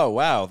like, oh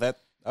wow, that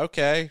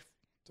okay.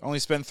 Only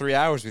spent 3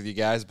 hours with you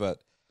guys, but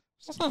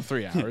That's not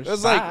 3 hours. it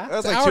was like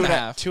It's an hour and a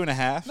half.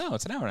 2.5. No,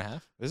 it's an hour and a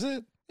half. Is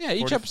it? Yeah,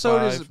 each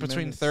episode is 45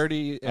 between minutes?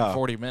 30 and Oh.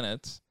 40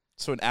 minutes.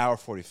 So an hour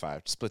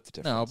 45. Split the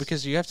difference. No,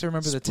 because you have to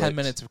remember the 10 Split.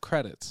 minutes of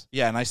credits.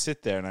 yeah, and I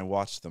sit there and I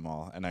watch them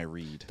all and I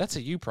read. That's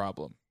a you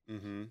problem.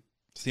 Mm-hmm.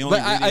 It's the only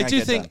But reading I do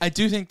get think done. I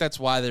do think that's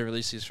why they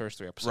release these first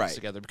 3 episodes Right.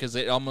 together, because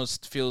it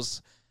almost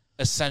feels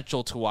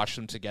essential to watch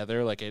them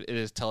together. Like it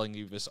is telling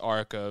you this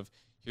arc of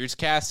here's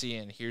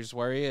Cassian, here's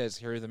where he is,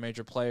 here are the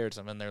major players,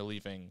 and then they're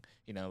leaving.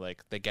 You know,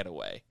 like they get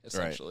away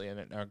essentially,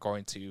 and are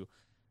going to,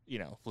 you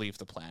know, leave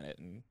the planet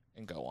and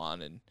go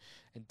on and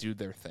do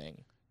their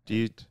thing. Do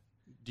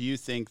you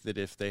think that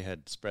if they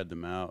had spread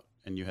them out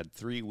and you had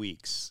 3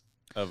 weeks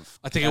of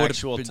I think it would've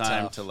actual been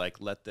time tough. to like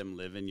let them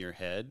live in your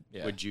head,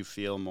 Yeah. would you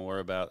feel more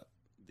about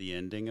the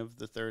ending of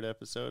the 3rd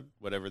episode,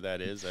 whatever that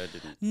is? I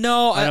didn't.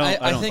 No, I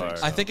I don't think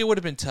think I so. think it would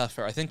have been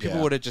tougher. I think people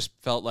Yeah. would have just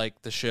felt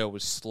like the show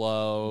was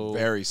slow.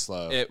 very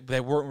slow. They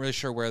weren't really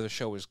sure where the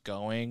show was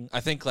going.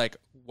 I think like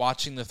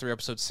watching the 3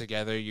 episodes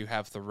together, you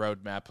have the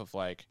roadmap of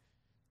like,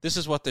 this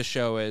is what the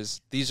show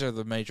is. These are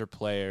the major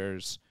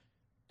players,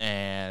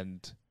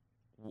 and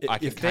I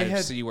can If they kind of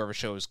had- see where the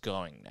show is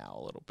going now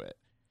a little bit.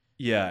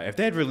 Yeah, if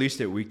they had released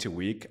it week to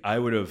week,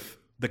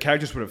 the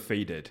characters would have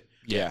faded.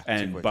 yeah, too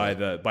And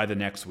quickly. by the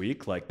next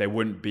week, like they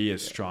wouldn't be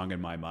as strong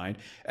in my mind,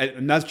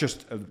 and that's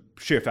just a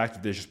sheer fact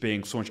that there's just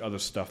being so much other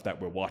stuff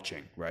that we're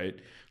watching, right?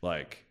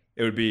 Like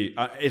it would be.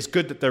 It's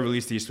good that they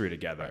released these 3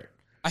 together.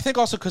 I think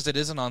also because it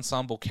is an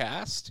ensemble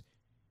cast,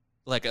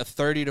 like a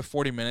 30 to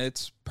 40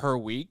 minutes per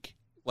week,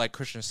 like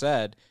Christian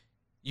said,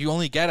 you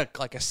only get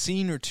a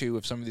scene or 2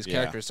 of some of these Yeah.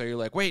 characters. So you're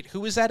like, wait,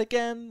 who is that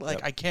again? Like,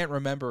 Yep. I can't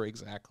remember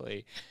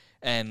exactly.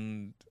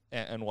 And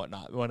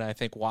whatnot. When I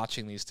think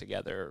watching these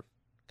together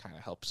kind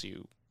of helps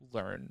you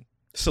learn.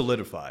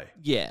 Solidify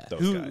Yeah.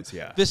 those guys.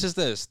 Yeah, This is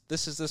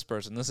this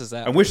person. This is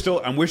that. and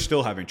we're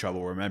still having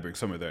trouble remembering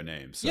some of their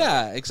names. So.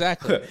 Yeah,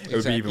 exactly. It would be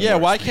Exactly. even yeah,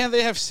 worse. why can't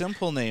they have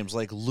simple names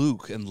like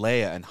Luke and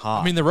Leia and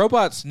Han? I mean, the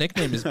robot's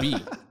nickname is B.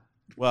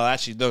 well,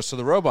 actually, though, so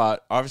the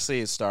robot obviously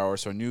is Star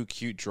Wars, so a new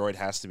cute droid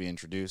has to be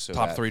introduced. So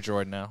Top that- 3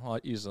 droid now,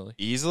 easily.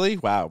 easily.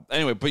 Wow.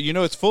 Anyway, but you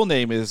know its full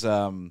name is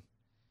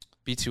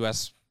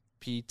B2S,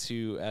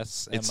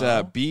 P2S. it's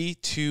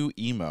B2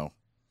 Emo.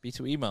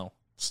 B2 Emo.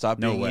 Stop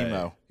No being way.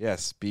 emo.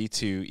 Yes,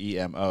 B2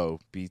 EMO,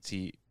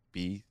 B2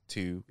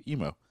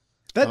 Emo,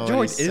 That Oh,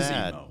 droid he's is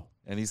sad. emo.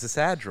 and he's a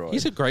sad droid.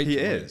 He's a great He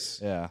droid. is.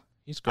 yeah.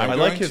 He's great. I I'm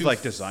like going his to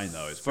like design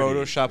though. It's pretty-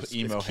 Photoshop it's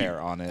emo cute.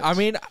 hair on it. I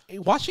mean,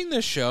 watching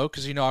this show,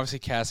 because you know, obviously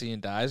Cassian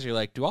dies, you're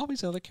like, do all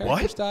these other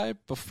characters die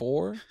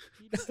before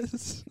he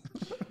does?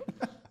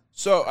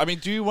 So, I mean,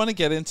 do you want to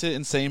get into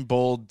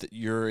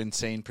your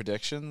insane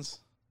predictions,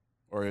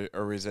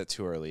 or is that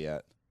too early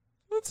yet?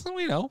 Let's,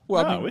 Well,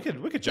 I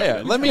mean, we could jump Yeah,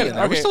 in. let me- yeah,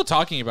 okay. we're still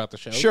talking about the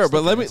show. Sure, Let's but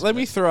still let get into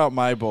me it. throw out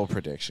my bold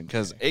prediction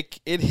because it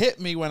hit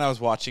me when I was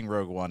watching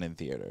Rogue One in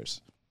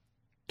theaters,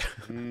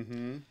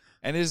 and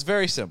it is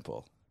very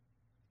simple.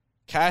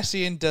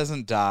 Cassian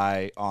doesn't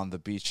die on the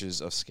beaches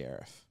of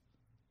Scarif,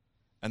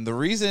 and the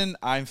reason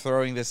I'm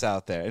throwing this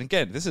out there, and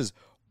again, this is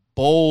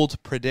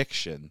bold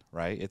prediction,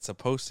 right? It's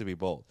supposed to be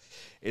bold.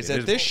 Is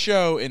that this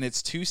show in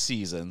its 2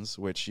 seasons,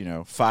 which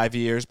 5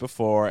 years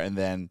before, and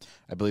then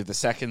I believe the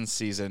second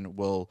season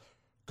will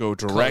go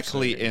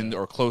directly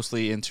or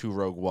closely into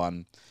Rogue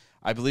One.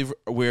 I believe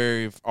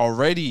we've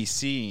already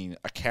seen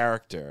a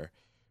character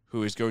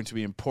who is going to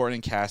be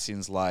important in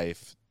Cassian's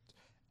life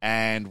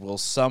and will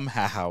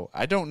somehow,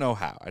 I don't know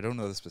how, I don't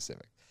know the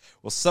specific,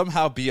 will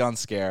somehow be on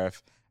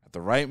Scarif at the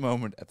right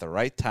moment, at the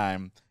right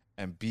time,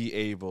 and be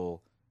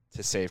able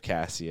to save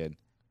Cassian.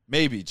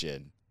 Maybe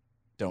Jin.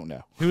 Don't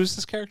know. Who is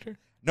this character?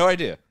 No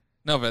idea.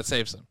 No, but it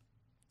saves him.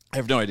 I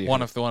have no idea.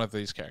 One of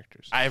these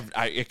characters.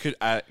 It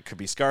could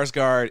be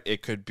Skarsgård.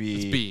 It could be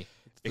It's B. It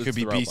It's could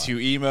be the robot.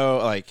 B2 emo.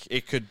 Like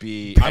it could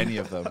be any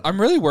of them. I'm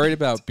really worried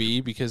about B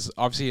because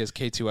obviously he has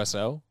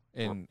K2SO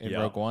in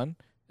Yeah. Rogue One,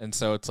 and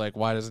so it's like,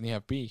 why doesn't he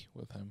have B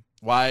with him?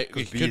 Why it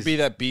B could is- be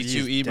that B B2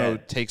 is emo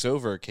dead. takes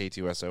over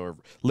K2SO or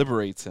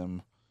liberates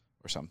him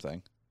or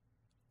something.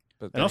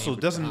 But And then also, he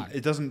would die.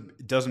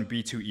 doesn't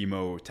B2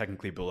 emo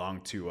technically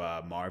belong to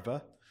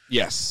Marva?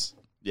 Yes.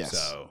 Yes.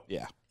 So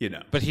Yeah.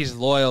 But he's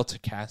loyal to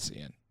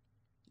Cassian.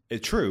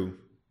 It's true.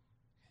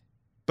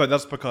 But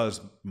that's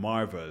because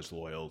Marva is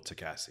loyal to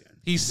Cassian.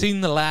 He's seen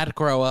the lad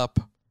grow up.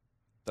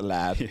 The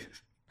lad.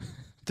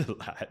 The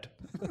lad.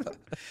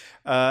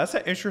 That's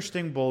an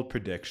interesting bold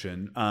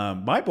prediction.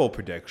 My bold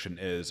prediction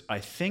is I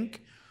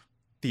think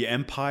the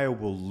Empire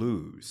will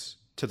lose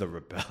to the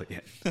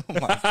Rebellion.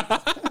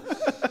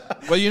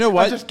 Well, you know I'm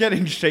what? just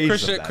getting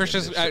shades of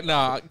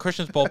that.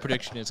 Christian's bold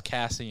prediction is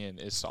Cassian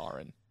is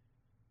Sauron.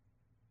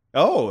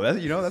 Oh,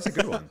 that's a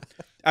good one.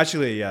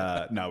 Actually,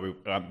 no,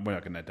 we're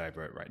not going to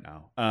divert right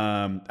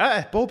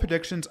now. Bold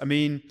predictions. I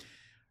mean,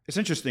 it's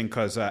interesting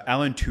because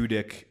Alan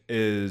Tudyk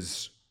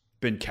is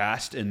been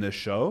cast in this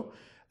show,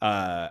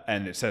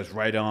 and it says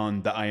right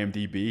on the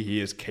IMDb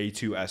he is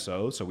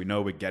K2SO, so we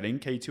know we're getting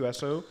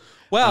K2SO.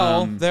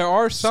 Well, there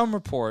are some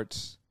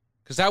reports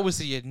because that was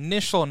the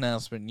initial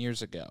announcement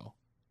years ago,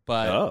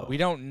 but we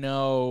don't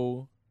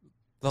know.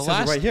 The It says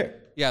last it right here.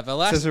 Yeah, the It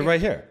last says it right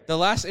here. The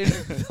last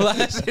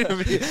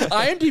interview.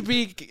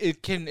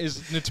 IMDb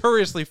is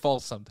notoriously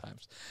false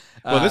sometimes.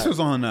 Well, this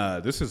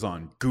was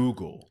on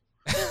Google.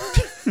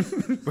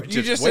 Which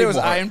You is just way said it was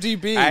more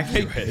IMDb.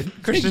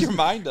 accurate. Make your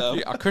mind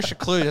up. Christian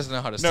clearly doesn't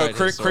know how to No, cite his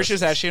Chris is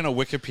sources. actually on a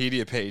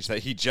Wikipedia page that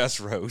he just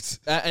wrote.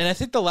 And I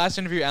think the last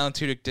interview Alan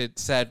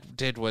Tudyk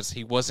did was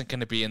he wasn't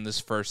going to be in this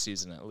first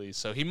season at least,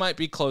 so he might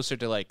be closer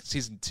to like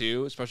season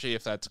 2, especially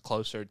if that's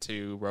closer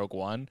to Rogue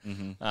One.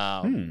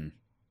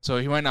 So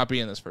he might not be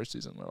in this first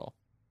season at all.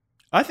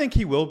 I think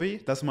he will be.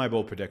 That's my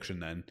bold prediction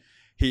then.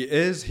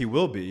 He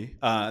will be.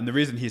 And the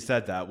reason he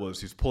said that was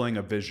he's pulling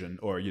a Vision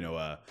or,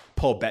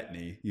 Paul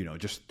Bettany,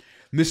 just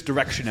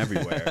misdirection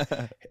everywhere.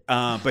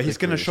 But he's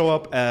going to show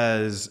up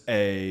as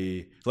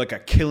a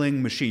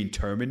killing machine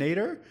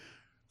Terminator.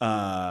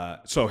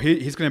 So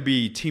he's going to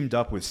be teamed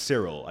up with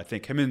Cyril. I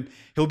think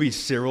he'll be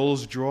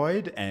Cyril's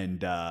droid,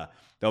 and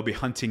they'll be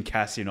hunting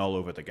Cassian all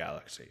over the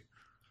galaxy.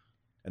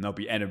 And they'll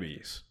be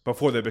enemies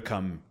before they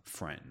become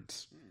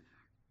friends.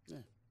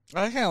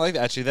 I kind of like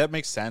that. Actually, that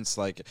makes sense.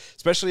 Like,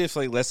 especially if,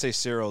 let's say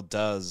Cyril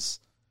does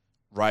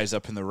rise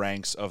up in the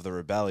ranks of the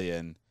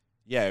rebellion.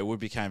 Yeah, it would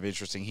be kind of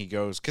interesting. He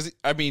goes because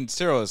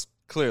Cyril is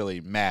clearly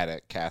mad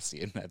at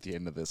Cassian at the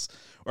end of this,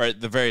 or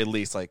at the very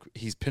least,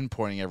 he's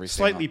pinpointing everything.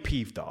 Slightly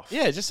peeved off.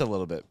 Yeah, just a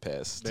little bit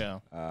pissed. Yeah.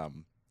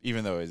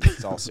 Even though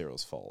it's all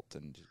Cyril's fault,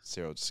 and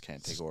Cyril just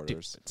can't take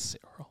orders. Stupid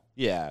Cyril.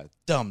 Yeah,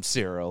 dumb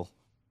Cyril.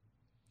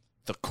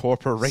 The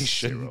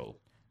corporation. Cyril.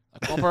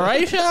 A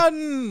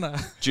corporation.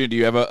 June, do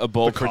you have a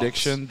bold The cops.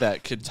 prediction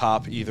that could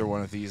top either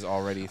one of these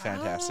already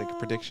fantastic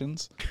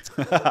predictions?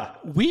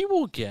 We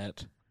will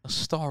get a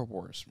Star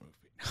Wars movie.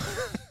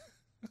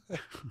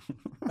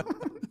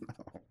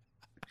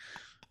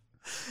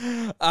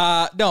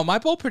 No, my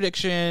bold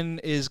prediction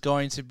is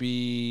going to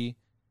be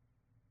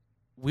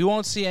we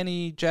won't see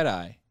any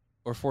Jedi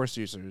or Force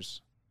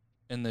users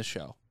in this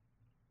show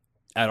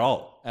At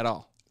all. at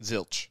all.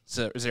 Zilch.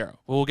 Zero.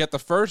 We'll get the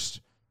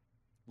first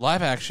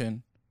live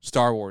action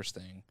Star Wars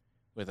thing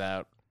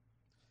without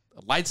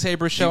a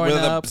lightsaber showing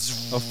with a up,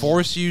 a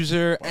Force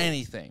user,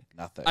 anything.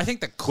 Nothing. I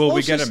think the Will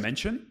we closest, get a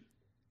mention?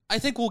 I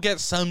think we'll get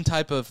some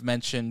type of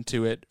mention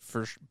to it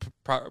for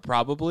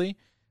probably,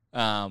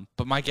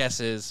 but my guess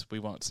is we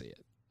won't see it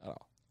at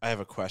all. I have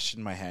a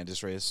question. My hand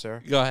is raised,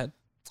 sir. Go ahead.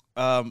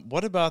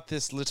 What about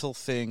this little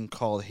thing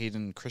called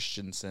Hayden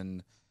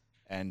Christensen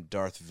and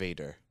Darth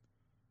Vader?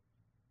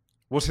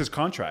 What's his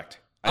contract?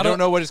 I don't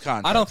know what his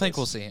contract I don't think is.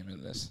 we'll see him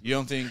in this. You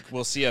don't think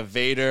we'll see a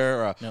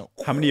Vader? Or No,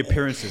 How many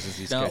appearances is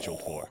he No.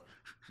 scheduled for?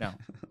 no.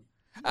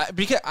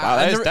 Because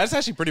Wow, that's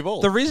actually pretty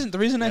bold. the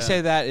reason I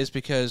say that is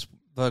because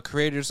the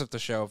creators of the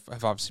show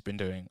have obviously been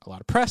doing a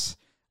lot of press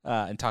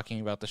and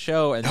talking about the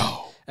show,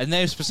 and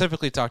they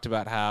specifically talked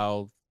about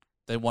how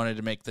they wanted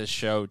to make this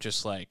show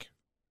just like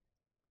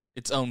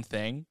its own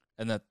thing,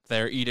 and that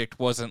their edict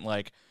wasn't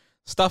like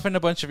stuff in a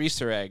bunch of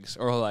Easter eggs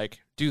or like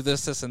do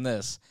this, this, and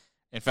this.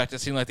 In fact, it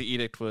seemed like the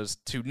edict was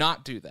to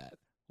not do that.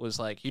 Was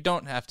like, you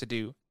don't have to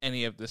do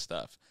any of this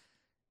stuff.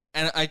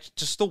 And I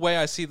just, the way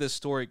I see this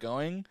story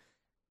going,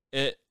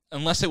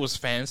 unless it was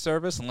fan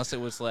service, unless it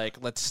was like,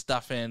 let's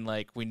stuff in,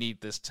 like, we need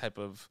this type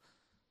of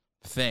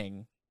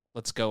thing,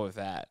 let's go with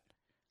that.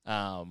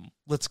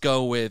 Let's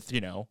go with,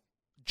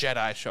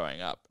 Jedi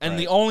showing up. And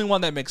the only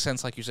one that makes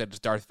sense, like you said, is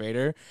Darth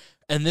Vader.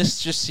 And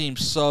this just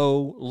seems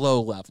so low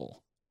level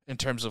in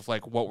terms of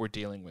like what we're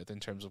dealing with, in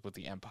terms of with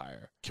the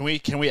Empire. Can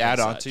we add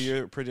on to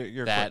your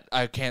that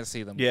I can't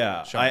see them.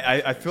 Yeah,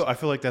 I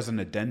feel like there's an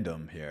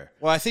addendum here.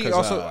 Well, I think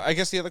also I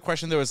guess the other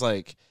question there was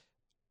like,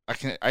 I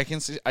can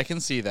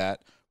see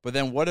that, but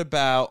then what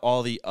about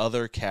all the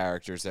other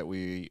characters that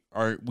we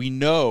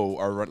know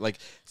are like,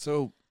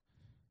 so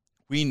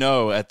we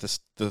know at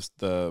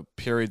the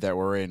period that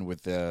we're in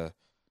with the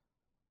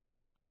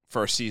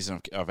first season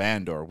of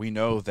Andor, we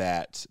know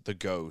that the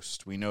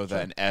Ghost, we know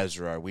that an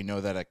Ezra, we know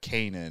that a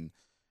Kanan,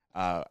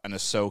 an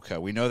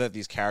Ahsoka, we know that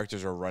these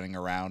characters are running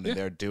around and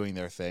they're doing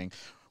their thing.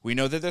 We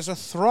know that there's a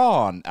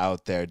Thrawn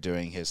out there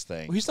doing his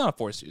thing. Well, he's not a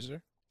Force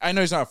user. I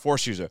know he's not a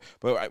Force user,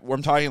 but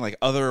I'm talking like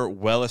other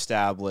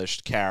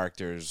well-established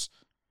characters.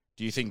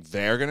 Do you think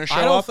they're going to show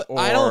up?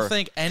 I don't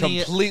think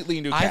any completely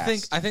new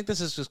cast. I think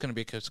this is just going to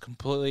be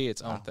completely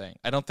its own thing.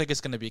 I don't think it's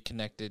going to be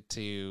connected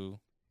to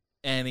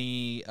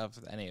any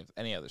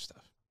other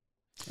stuff.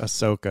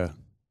 Ahsoka.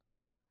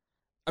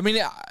 I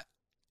mean,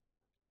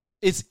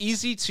 it's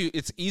easy.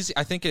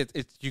 I think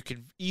you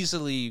could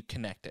easily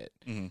connect it.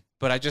 Mm-hmm.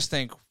 But I just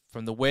think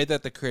from the way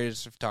that the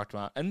creators have talked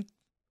about, and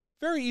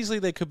very easily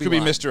they could be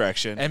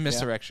misdirection and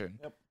misdirection.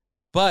 Yeah. Yep.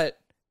 But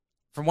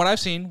from what I've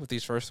seen with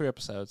these first 3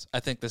 episodes, I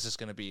think this is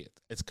going to be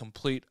its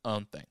complete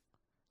own thing.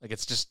 Like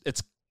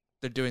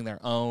they're doing their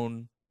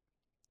own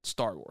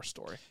Star Wars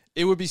story.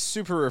 It would be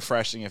super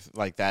refreshing if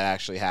like that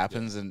actually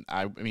happens. Yeah. And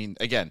I mean,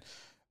 again,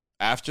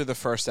 after the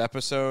first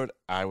episode,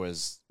 I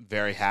was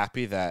very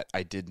happy that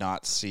I did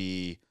not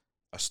see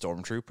a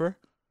stormtrooper.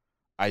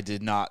 I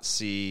did not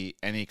see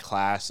any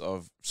class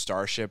of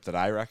starship that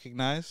I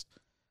recognized.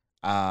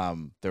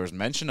 There was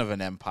mention of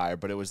an Empire,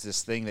 but it was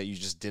this thing that you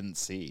just didn't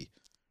see,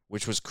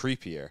 which was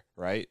creepier,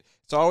 right?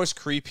 It's always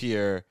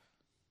creepier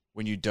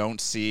when you don't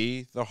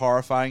see the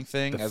horrifying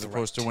thing as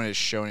opposed to when it's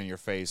shown in your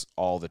face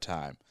all the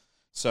time.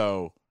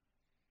 So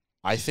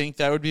I think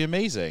that would be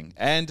amazing.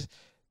 And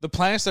the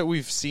planets that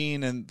we've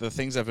seen and the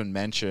things that have been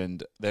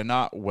mentioned, they're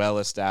not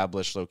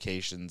well-established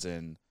locations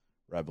in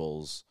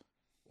Rebels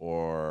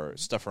or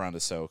stuff around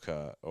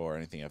Ahsoka or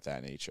anything of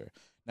that nature.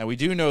 Now, we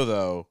do know,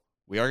 though,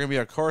 we are going to be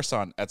on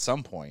Coruscant at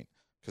some point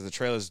because the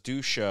trailers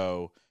do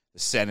show the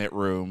Senate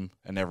room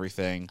and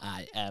everything.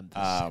 I am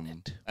the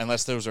Senate.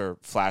 Unless those are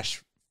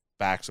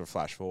flashbacks or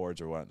flash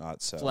forwards or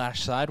whatnot. So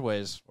Flash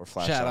sideways. Or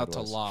flash Shout sideways.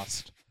 out to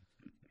Lost.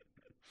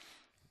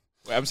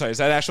 Wait, I'm sorry, is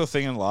that an actual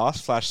thing in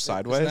Lost? Flash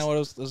sideways?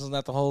 Isn't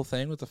that the whole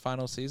thing with the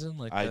final season?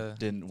 Like I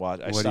didn't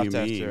watch. I What do you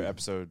stopped mean? after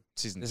episode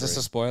season 3. Is this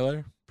a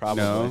spoiler?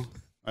 Probably. No,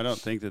 I don't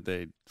think that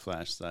they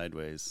flash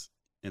sideways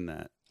in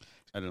that.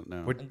 I don't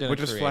know. What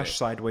does flash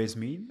sideways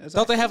mean?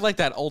 Don't they have like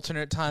that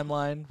alternate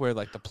timeline where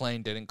like the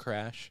plane didn't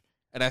crash?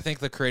 And I think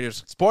the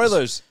creators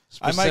Spoilers.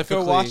 I might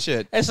go watch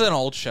it. It's an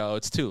old show.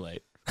 It's too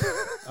late.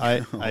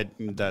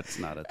 That's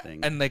not a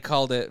thing. And they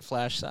called it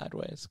Flash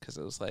Sideways because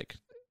it was like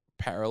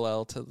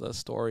parallel to the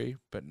story,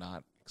 but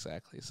not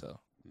exactly so.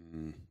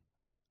 Mm.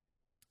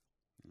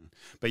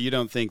 But you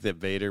don't think that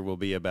Vader will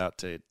be about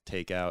to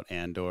take out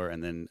Andor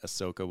and then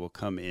Ahsoka will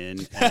come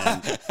in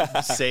and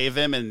save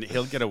him and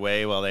he'll get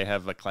away while they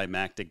have a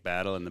climactic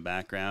battle in the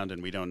background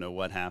and we don't know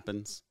what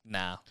happens?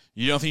 Nah.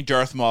 You don't think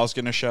Darth Maul's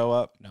going to show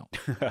up? No.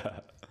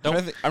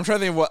 I'm trying to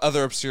think of what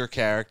other obscure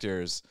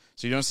characters.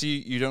 So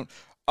you don't.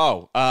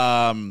 Oh,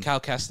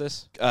 Cal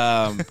Kestis.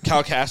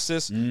 Cal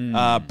Kestis,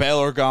 Bail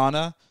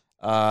Organa.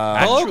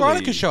 Bail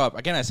Organa could show up.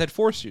 Again, I said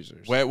Force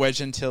users.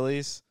 Wedge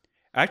Antilles.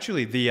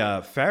 Actually, the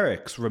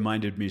Ferrix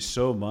reminded me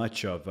so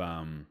much of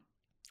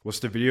what's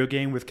the video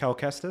game with Cal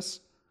Kestis?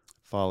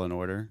 Fallen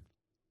Order.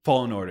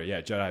 Fallen Order,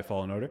 yeah, Jedi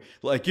Fallen Order.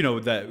 Like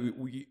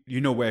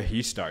where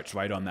he starts,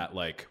 right on that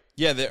like.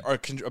 Yeah, they are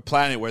a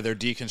planet where they're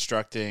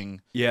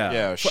deconstructing.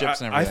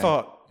 Ships and everything.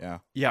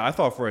 I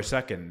thought for a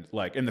second,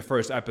 like in the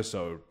first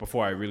episode,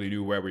 before I really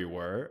knew where we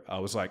were, I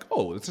was like,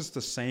 oh, this is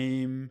the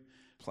same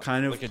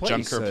kind of like a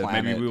place. Junker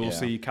planet. Maybe we will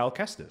see Cal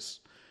Kestis.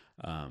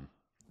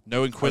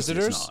 No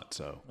Inquisitors? It's not,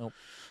 so. Nope.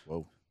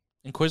 Whoa.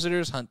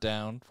 Inquisitors hunt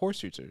down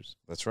Force users.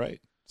 That's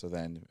right. So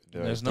then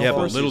There's no but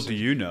Force little users. do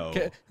you know,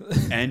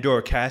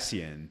 Andor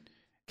Cassian,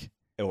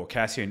 or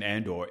Cassian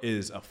Andor,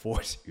 is a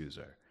Force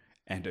user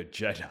and a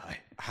Jedi.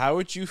 How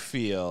would you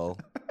feel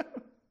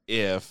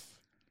if...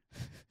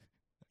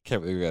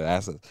 can't believe we got to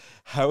ask this.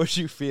 How would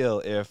you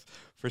feel if,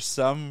 for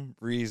some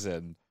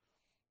reason,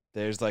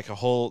 there's like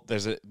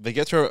they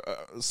get to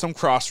some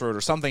crossroad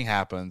or something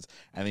happens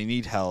and they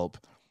need help,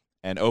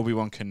 and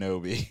Obi-Wan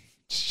Kenobi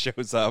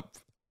shows up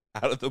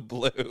out of the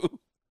blue.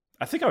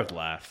 I think I would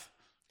laugh.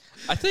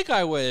 I think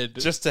I would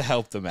just to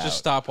help them out. Just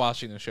stop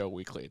watching the show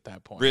weekly at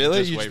that point. Really?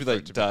 Just You'd wait be for like,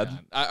 it to done?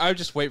 I would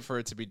just wait for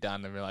it to be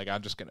done and be like,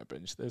 I'm just gonna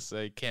binge this.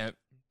 I can't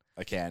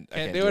can't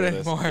do it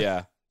this. anymore.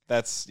 Yeah.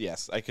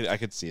 Yes, I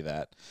could see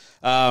that.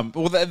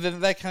 Well,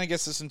 that kind of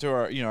gets us into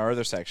our our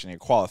other section here,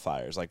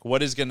 qualifiers. Like,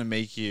 what is going to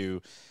make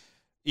you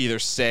either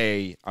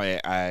say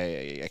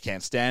I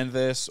can't stand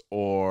this,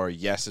 or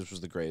yes, this was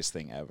the greatest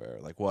thing ever?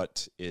 Like,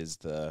 what is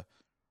the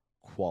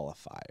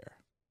qualifier?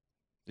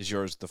 Is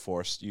yours the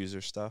Force user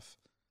stuff?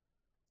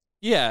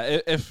 Yeah.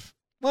 Even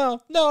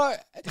though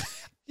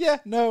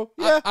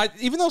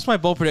it's my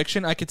bold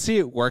prediction, I could see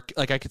it work.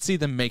 Like, I could see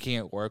them making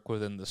it work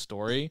within the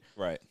story.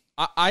 Right.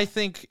 I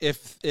think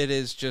if it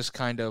is just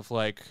kind of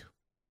like,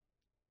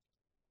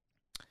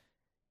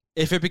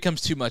 if it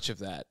becomes too much of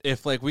that,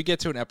 if like we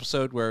get to an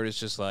episode where it's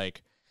just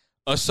like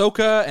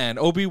Ahsoka and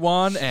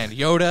Obi-Wan and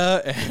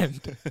Yoda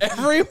and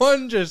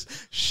everyone just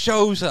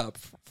shows up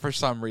for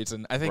some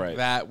reason, I think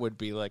that would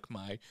be like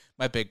my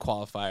big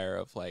qualifier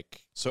of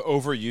like, so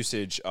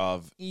overusage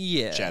of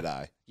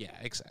Jedi. Yeah,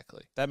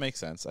 exactly. That makes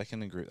sense. I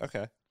can agree.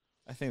 Okay,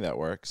 I think that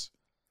works.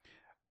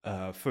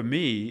 For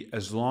me,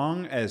 as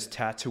long as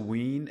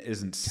Tatooine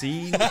isn't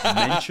seen,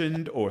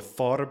 mentioned, or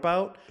thought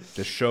about,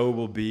 the show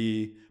will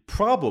be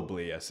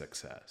probably a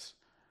success.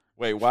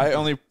 Wait, why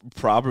only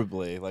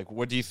probably? Like,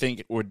 what do you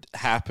think would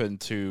happen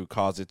to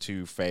cause it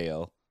to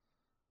fail?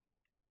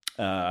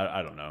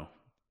 I don't know.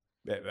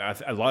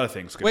 A lot of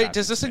things could Wait, happen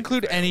does this to make it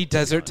include fail, any to be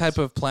desert type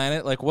honest. of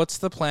planet? Like, what's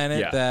the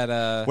planet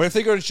that... What if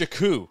they go to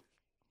Jakku?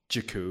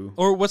 Jakku.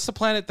 Or what's the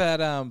planet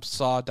that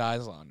Saw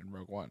dies on in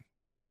Rogue One?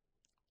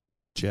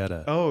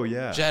 Jeddah. Oh,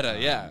 yeah. Jeddah,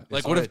 yeah. Like,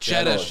 It's what on if a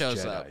Jeddah. Jeddah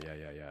shows Jedi, up?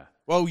 Yeah.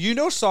 Well,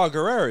 Saw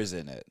Gerrera is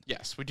in it.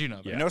 Yes, we do know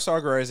that. Yeah. You know Saw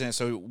Gerrera is in it,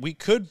 so we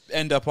could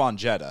end up on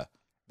Jeddah.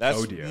 That's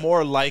Oh, dear.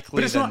 more likely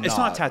But it's than not. It's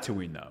not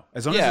Tatooine though.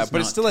 As long as but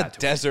it's it's not still Tatooine. a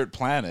desert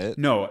planet.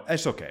 No,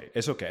 it's okay.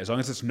 It's okay. As long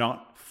as it's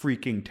not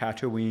freaking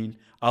Tatooine,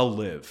 I'll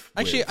live.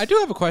 Actually, with I do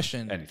have a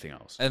question. anything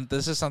else. And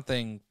this is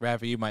something,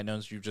 Ravi, you might know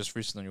as you just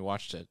recently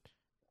watched it.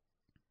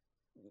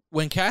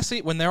 When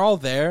they're all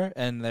there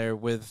and they're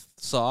with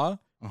Saw,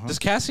 does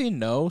Cassian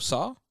know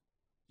Saw?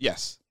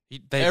 Yes.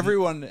 They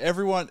Everyone.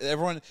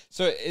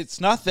 So it's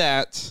not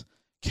that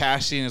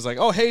Cassian is like,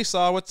 "Oh, hey,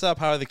 Saw, what's up?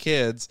 How are the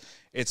kids?"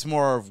 It's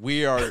more of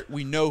we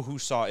know who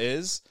Saw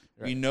is.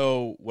 Right. We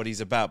know what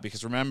he's about,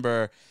 because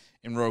remember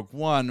in Rogue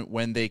One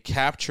when they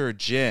capture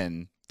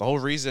Jyn, the whole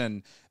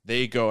reason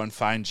they go and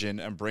find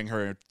Jyn and bring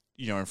her,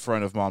 in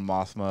front of Mon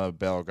Mothma,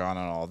 Bail Organa,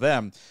 and all of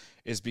them,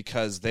 is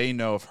because they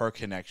know of her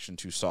connection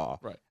to Saw,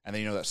 right? And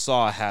they know that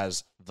Saw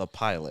has the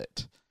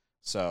pilot.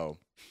 So,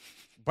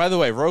 by the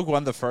way, Rogue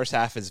One, the first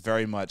half is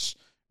very much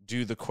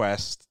do the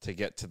quest to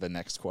get to the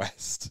next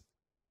quest.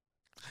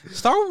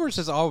 Star Wars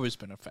has always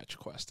been a fetch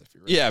quest, if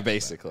you really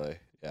basically.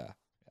 Yeah.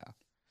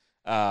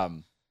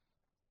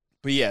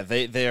 But yeah,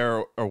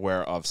 they're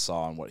aware of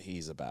Saw and what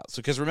he's about.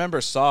 So, because remember,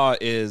 Saw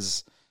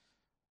is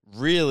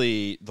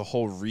really the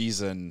whole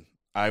reason,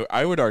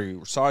 I would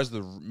argue, Saw is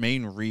the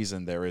main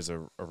reason there is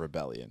a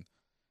rebellion.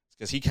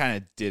 Because he kind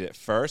of did it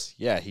first.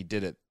 Yeah, he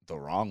did it the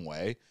wrong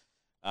way.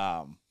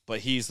 But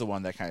he's the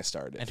one that kind of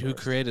started it. And who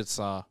created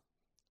Saw?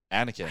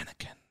 Anakin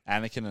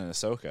and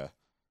Ahsoka.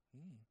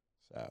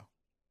 So.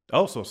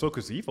 Oh, so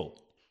Ahsoka's evil.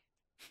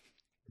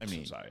 I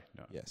mean, sorry.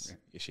 No. Yes,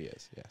 she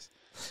is. Yes,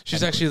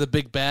 she's actually the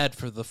big bad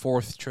for the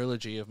fourth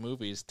trilogy of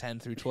movies, 10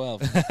 through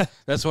 12.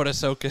 That's what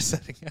Ahsoka's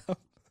setting up.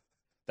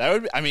 That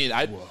would be. I mean,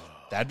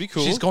 that'd be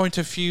cool. She's going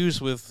to fuse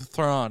with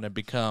Thrawn and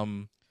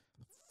become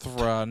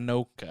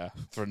Thronoka.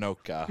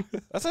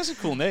 That's actually a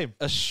cool name.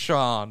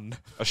 Ashawn.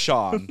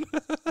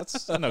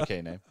 That's an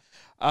okay name.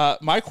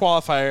 My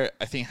qualifier,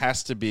 I think,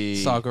 has to be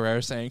Saw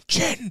Gerrera saying,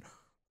 "Jyn,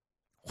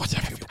 what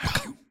have you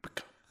become?"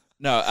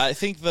 No, I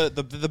think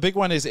the big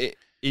one is it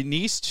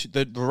needs to,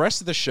 the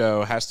rest of the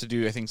show has to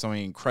do, I think,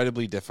 something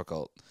incredibly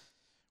difficult,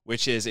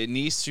 which is it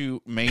needs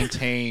to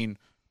maintain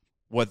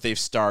what they've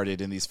started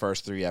in these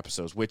first 3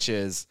 episodes, which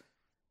is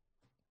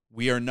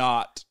we are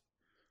not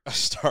a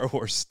Star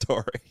Wars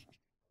story.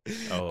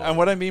 Oh. And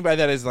what I mean by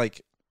that is,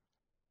 like,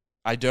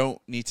 I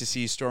don't need to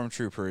see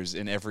stormtroopers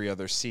in every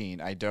other scene.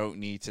 I don't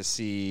need to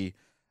see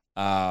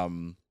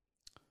Jedi.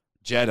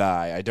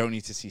 I don't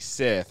need to see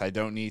Sith. I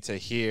don't need to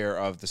hear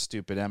of the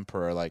stupid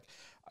Emperor. Like,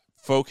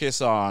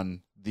 focus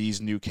on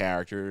these new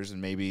characters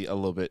and maybe a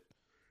little bit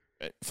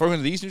focus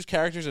on these new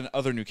characters and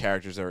other new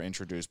characters that are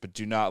introduced, but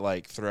do not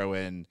like throw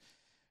in,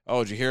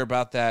 oh, did you hear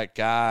about that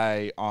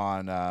guy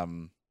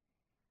on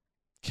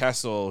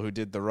Kessel who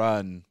did the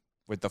run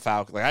with the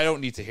Falcon? Like, I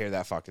don't need to hear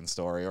that fucking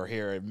story or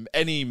hear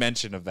any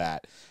mention of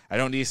that. I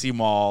don't need to see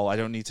Maul. I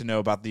don't need to know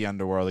about the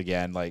underworld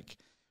again. Like,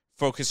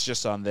 focus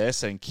just on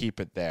this and keep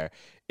it there.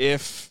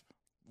 If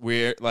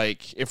we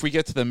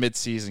get to the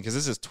mid-season, because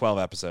this is 12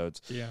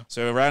 episodes,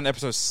 so around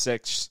episode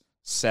 6,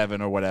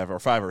 7, or whatever, or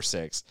 5 or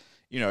 6,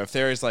 if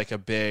there is like a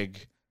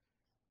big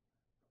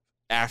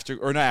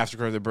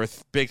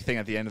the big thing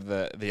at the end of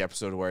the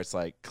episode where it's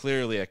like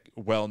clearly a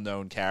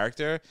well-known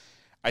character,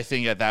 I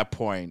think at that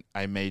point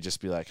I may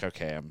just be like,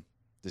 okay,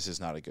 this is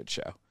not a good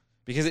show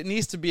because it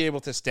needs to be able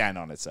to stand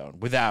on its own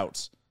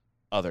without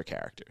other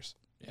characters.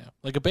 Yeah,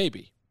 like a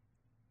baby.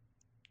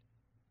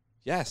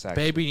 Yes,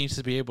 actually. Baby needs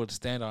to be able to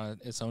stand on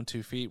its own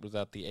 2 feet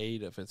without the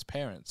aid of its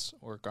parents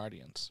or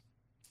guardians.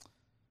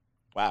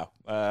 Wow.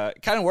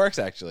 It kind of works,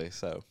 actually,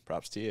 so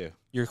props to you.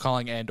 You're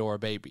calling Andor a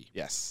baby.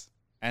 Yes.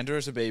 Andor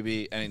is a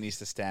baby, and it needs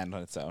to stand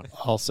on its own.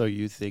 Also,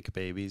 you think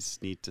babies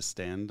need to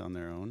stand on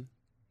their own?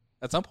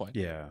 At some point.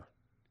 Yeah.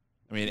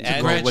 I mean, To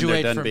and when they're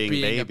graduate done from being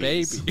being a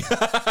babies. baby.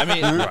 I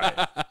mean,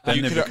 Right. Then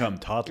You they could- become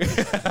toddlers.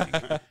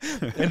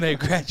 And they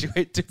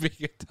graduate to being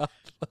a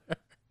toddler.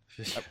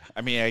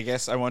 I mean, I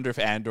guess I wonder if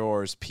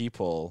Andor's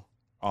people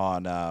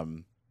on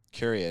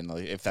Curian,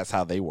 like, if that's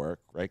how they work,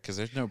 right? Because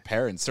there's no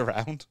parents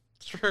around.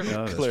 True.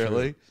 No, that's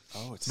Clearly. true.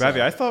 Oh, it's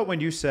Ravi, I thought when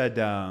you said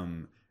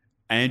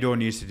Andor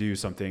needs to do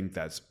something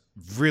that's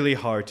really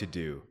hard to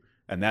do,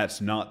 and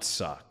that's not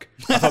suck.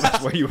 I thought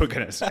that's what you were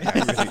going to say. I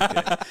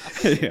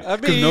really did. I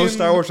Because no mean-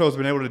 Star Wars show has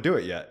been able to do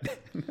it yet.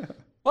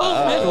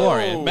 Well,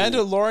 Mandalorian.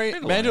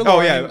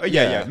 Mandalorian. Oh,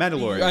 yeah.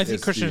 Mandalorian. I think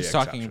is Christian's the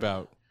talking exception.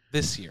 about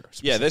this year.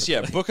 Yeah, this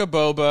Book of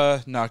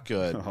Boba, not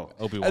good. Oh.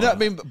 Obi-Wan. I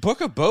mean, Book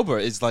of Boba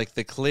is like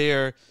the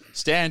clear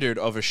standard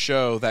of a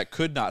show that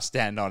could not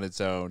stand on its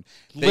own.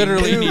 They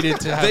Literally knew- needed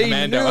to have they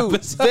Mando knew,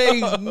 episode.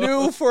 They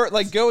knew for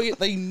like going.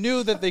 They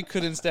knew that they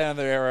couldn't stand on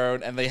their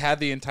own, and they had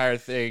the entire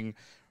thing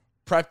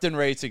prepped and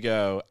ready to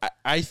go.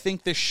 I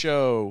think the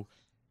show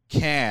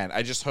can.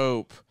 I just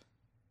hope.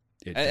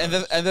 It And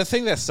does. the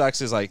thing that sucks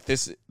is like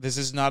this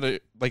is not a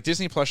like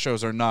Disney Plus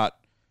shows are not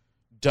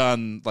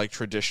done like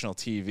traditional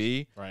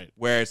TV. Right.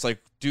 Where it's like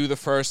do the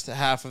first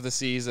half of the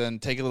season,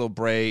 take a little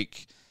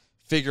break,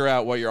 figure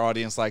out what your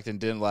audience liked and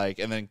didn't like,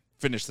 and then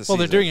finish the season. Well,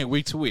 they're doing it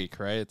week to week,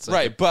 right? It's like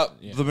right, but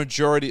yeah. the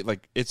majority,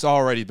 like, it's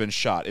already been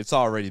shot. It's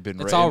already been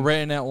it's written. all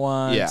written at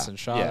once Yeah, and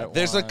shot yeah. at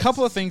There's once. a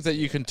couple of things that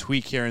you can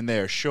tweak here and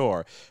there,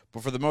 sure,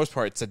 but for the most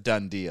part, it's a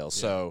done deal.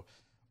 So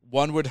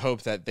one would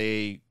hope that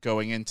they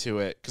going into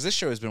it, because this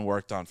show has been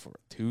worked on for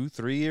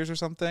 2-3 years or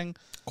something.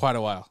 Quite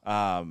a while.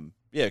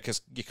 Yeah,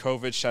 because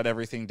COVID shut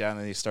everything down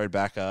and they started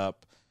back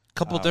up. A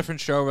couple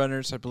different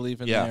showrunners, I believe,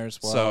 in there as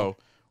well. So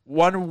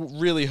one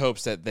really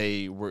hopes that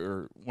they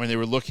were, when they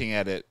were looking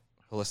at it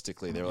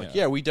holistically, they were like,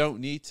 Yeah. yeah, we don't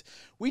need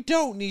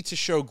to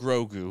show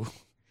Grogu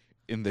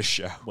in this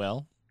show.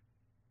 well,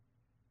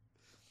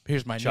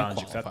 here's my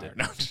Challenge new qualifier. accepted.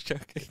 No, I'm just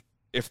joking.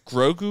 If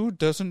Grogu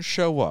doesn't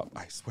show up,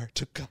 I swear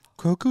to God.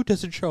 Grogu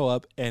doesn't show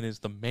up and is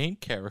the main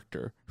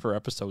character for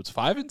episodes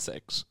 5 and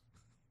 6.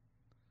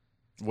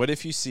 What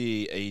if you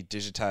see a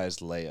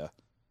digitized Leia?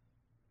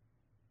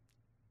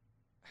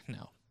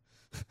 No.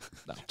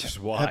 No. Just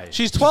why?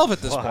 She's 12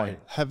 at this Why? point.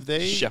 Have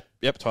they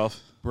Yep, 12.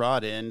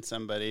 brought in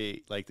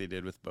somebody like they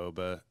did with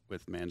Boba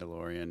with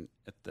Mandalorian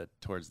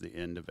towards the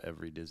end of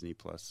every Disney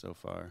Plus so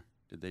far?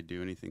 Did they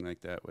do anything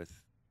like that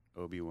with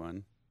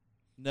Obi-Wan?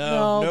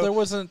 No, there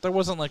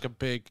wasn't like a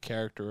big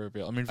character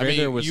reveal. I mean, I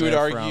Vader mean, was you would there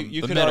argue from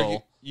you the could middle.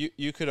 argue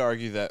you could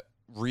argue that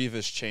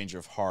Reva's change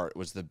of heart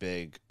was the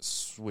big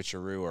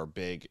switcheroo or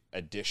big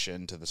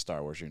addition to the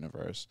Star Wars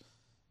universe.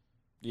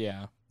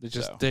 Yeah, they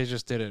So.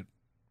 just did it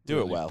Do it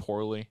really well.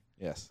 poorly.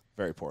 Yes,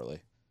 very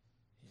poorly.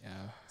 Yeah,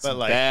 But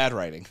like Bad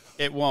writing.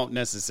 it won't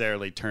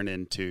necessarily turn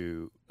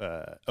into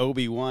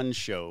Obi-Wan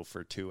show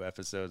for 2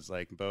 episodes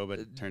like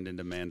Boba turned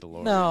into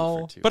Mandalorian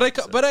no, for 2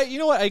 but I you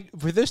know what,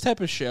 for this type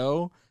of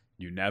show,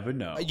 You never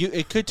know.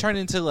 it could turn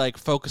into like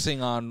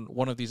focusing on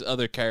one of these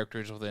other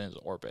characters within his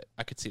orbit.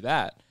 I could see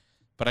that,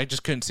 but I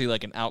just couldn't see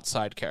like an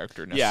outside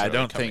character. Yeah,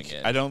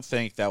 Necessarily I don't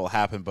think that will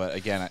happen. But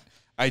again,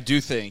 I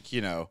do think,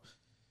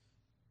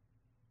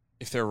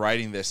 if they're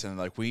writing this and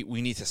like we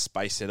need to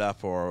spice it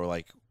up, or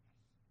like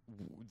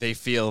they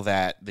feel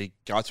that they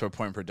got to a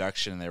point in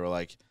production and they were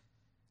like,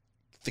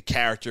 the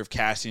character of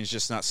Cassian is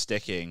just not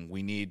sticking.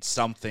 We need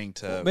something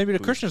to maybe to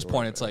boost Christian's the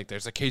point, orbit. it's like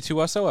there's a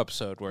K2SO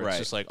episode where Right. it's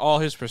just like all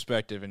his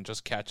perspective and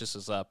just catches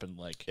us up and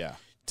like Yeah.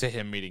 to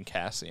him meeting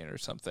Cassian or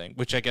something,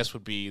 which I guess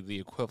would be the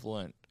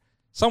equivalent,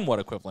 somewhat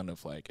equivalent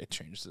of like it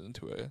changes it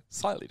into a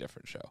slightly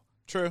different show.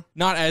 True.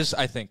 Not as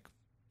I think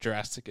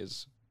Jurassic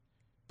is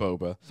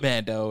Boba.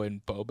 Mando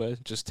and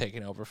Boba just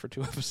taking over for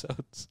 2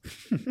 episodes.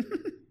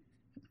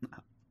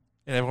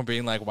 And everyone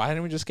being like, why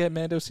didn't we just get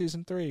Mando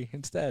season 3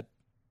 instead?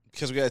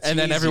 Because we got And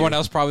then everyone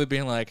else probably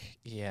being like,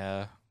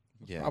 yeah,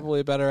 Yeah. probably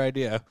a better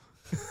idea.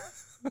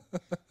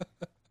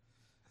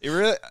 It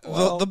really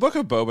Well- the Book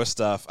of Boba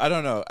stuff. I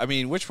don't know. I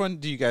mean, which one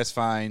do you guys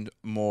find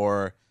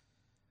more?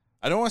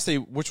 I don't want to say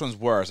which one's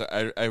worse.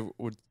 I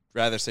would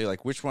rather say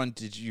like which one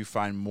did you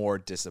find more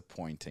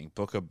disappointing,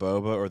 Book of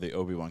Boba or the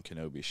Obi-Wan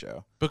Kenobi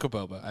show? Book of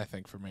Boba, I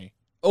think, for me.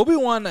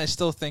 Obi-Wan, I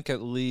still think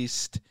at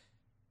least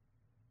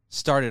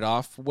started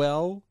off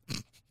well.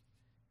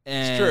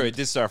 And, It's true. It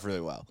did start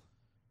really well.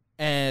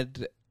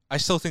 And I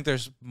still think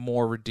there's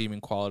more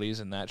redeeming qualities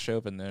in that show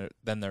than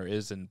there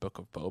is in Book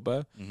of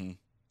Boba. Mm-hmm.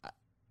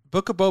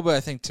 Book of Boba, I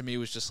think, to me,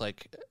 was just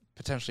like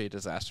potentially a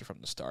disaster from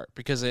the start,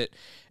 because it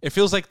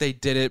feels like they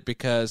did it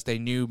because they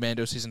knew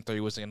Mando season 3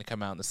 wasn't going to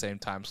come out in the same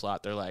time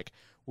slot. They're like,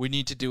 we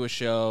need to do a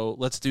show.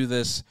 Let's do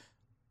this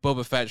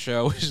Boba Fett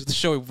show, which is the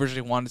show we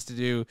originally wanted to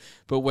do.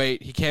 But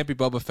wait, he can't be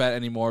Boba Fett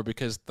anymore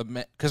because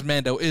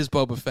Mando is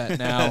Boba Fett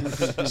now.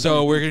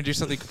 So we're going to do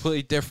something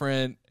completely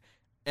different.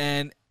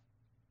 And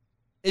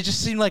it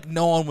just seemed like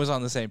no one was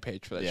on the same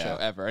page for that show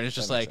ever. And it's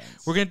just like,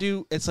 we're going to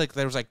do, it's like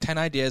there was like 10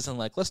 ideas and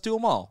like, let's do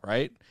them all,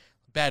 right?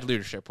 Bad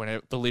leadership when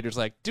the leader's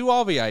like, do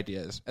all the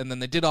ideas. And then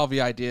they did all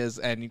the ideas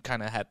and you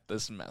kind of had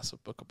this mess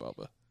with Book of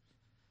Boba.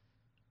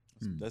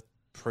 That's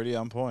pretty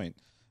on point.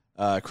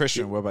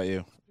 Christian, what about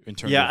you? In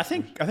terms I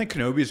think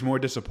Kenobi is more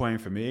disappointing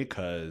for me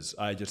because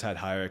I just had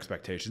higher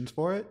expectations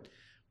for it.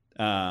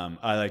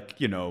 I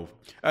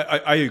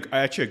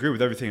actually agree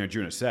with everything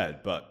Arjuna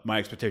said, but my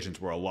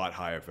expectations were a lot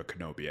higher for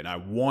Kenobi, and I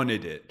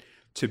wanted it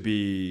to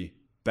be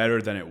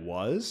better than it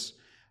was,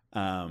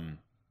 and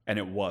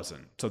it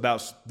wasn't. So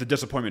the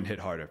disappointment hit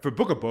harder. For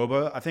Book of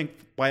Boba, I think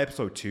by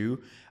episode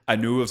 2, I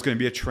knew it was going to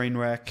be a train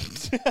wreck.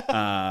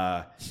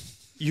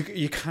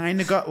 You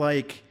kind of got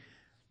like,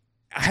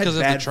 I had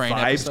bad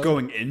vibes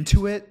going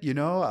into it, you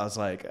know? I was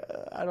like,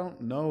 I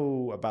don't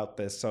know about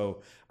this.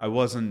 So I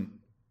wasn't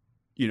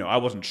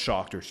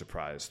shocked or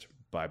surprised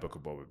by Book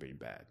of Boba being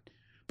bad.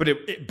 But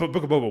but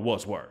Book of Boba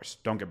was worse.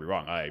 Don't get me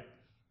wrong. I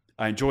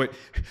enjoyed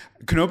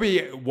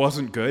Kenobi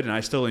wasn't good, and I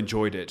still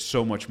enjoyed it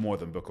so much more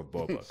than Book of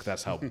Boba.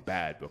 That's how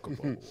bad Book of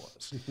Boba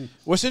was.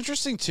 What's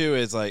interesting too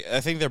is like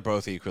I think they're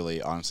both equally,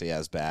 honestly,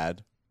 as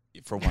bad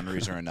for one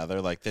reason or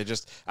another. Like they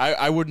just,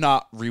 I would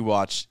not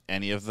rewatch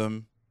any of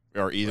them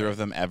or either of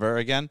them ever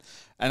again.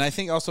 And I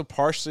think also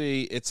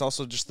partially it's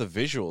also just the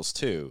visuals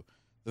too,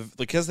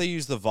 because they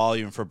use the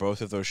volume for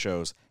both of those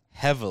shows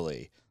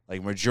heavily.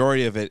 Like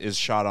majority of it is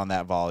shot on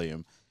that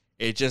volume.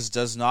 It just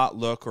does not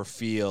look or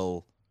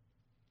feel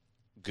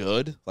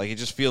good. Like it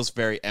just feels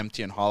very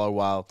empty and hollow.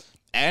 While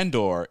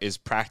Andor is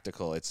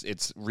practical.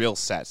 It's real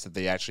sets that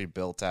they actually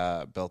built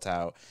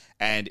out,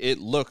 and it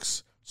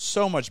looks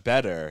so much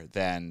better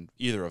than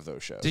either of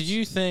those shows. Do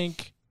you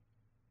think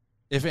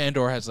if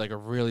Andor has like a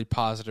really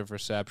positive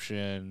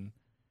reception,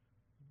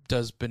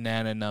 does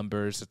banana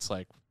numbers? It's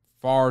like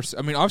far.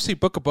 I mean, obviously,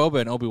 Book of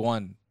Boba and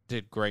Obi-Wan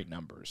did great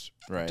numbers.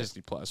 Right.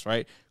 Disney Plus,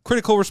 right?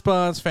 Critical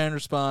response, fan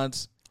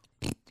response,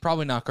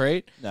 probably not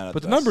great,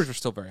 but the numbers are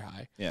still very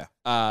high. Yeah.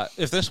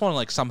 If this one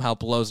like somehow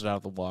blows it out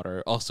of the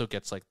water, also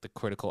gets like the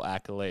critical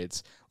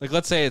accolades. Like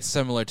let's say it's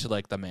similar to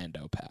like the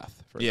Mando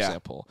path, for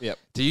example. Yep.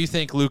 Do you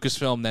think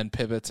Lucasfilm then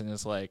pivots and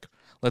is like,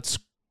 let's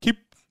keep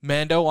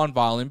Mando on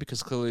volume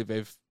because clearly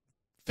they've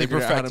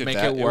figured out how to make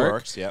it work. It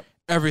works. Yep.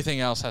 Everything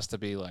else has to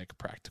be like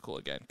practical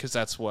again because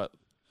that's what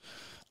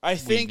I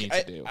think. need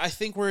to do. I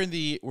think we're in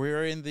the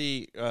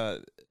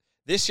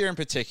this year in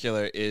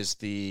particular is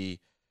the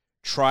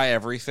try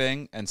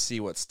everything and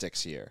see what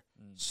sticks here.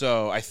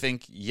 So I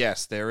think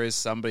yes, there is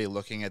somebody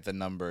looking at the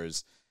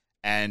numbers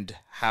and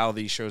how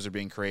these shows are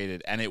being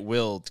created, and it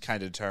will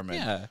kind of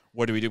determine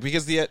what do we do.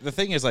 Because the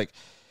thing is like,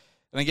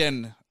 and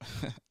again,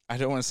 I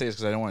don't want to say this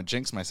because I don't want to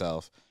jinx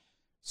myself.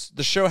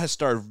 The show has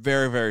started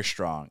very, very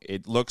strong.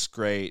 It looks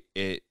great.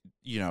 It,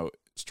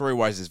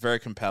 story-wise is very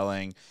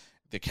compelling.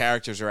 The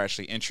characters are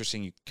actually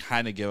interesting. You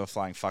kind of give a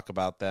flying fuck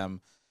about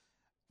them.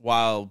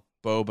 While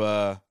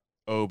Boba,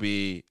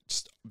 Obi,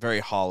 just very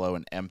hollow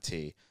and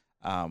empty.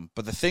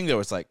 But the thing, though,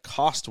 is like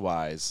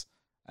cost-wise,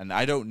 and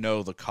I don't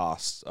know the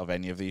costs of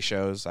any of these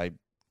shows.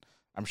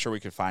 I'm sure we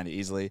could find it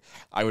easily.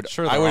 I would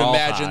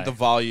imagine high. The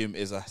volume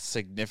is a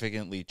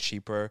significantly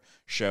cheaper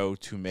show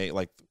to make,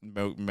 like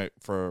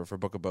for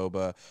Book of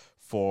Boba,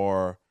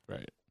 for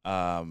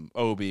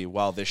Obi.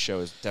 While this show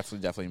is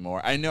definitely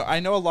more. I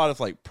know a lot of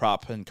like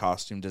prop and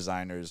costume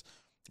designers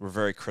were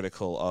very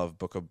critical of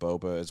Book of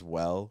Boba as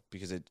well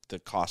because the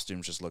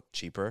costumes just look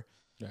cheaper.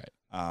 Right.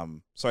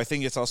 So I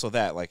think it's also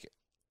that like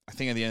I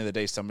think at the end of the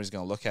day somebody's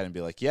going to look at it and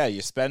be like, yeah,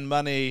 you spend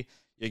money.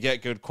 You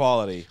get good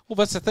quality. Well,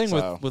 that's the thing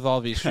with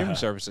all these streaming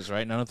services,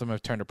 right? None of them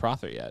have turned a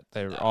profit yet.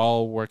 They're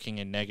all working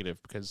in negative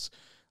because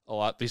a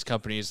lot these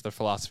companies, their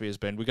philosophy has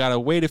been, we got to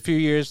wait a few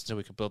years so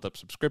we can build up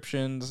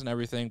subscriptions and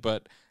everything.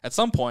 But at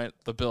some point,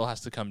 the bill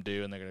has to come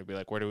due, and they're going to be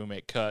like, where do we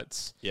make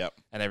cuts? Yep.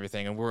 And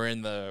everything. And we're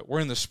in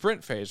the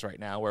sprint phase right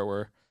now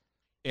where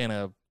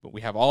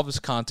we have all this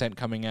content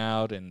coming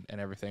out and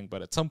everything.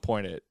 But at some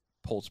point, it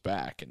pulls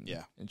back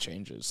and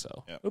changes.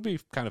 So it'll be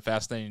kind of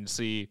fascinating to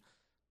see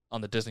on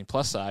the Disney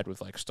Plus side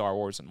with like Star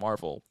Wars and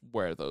Marvel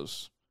where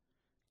those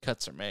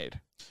cuts are made.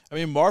 I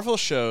mean, Marvel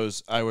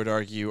shows, I would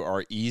argue,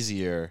 are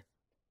easier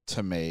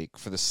to make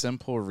for the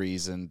simple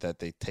reason that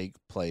they take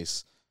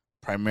place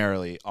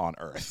primarily on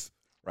Earth,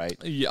 right?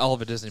 Yeah, all of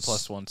the Disney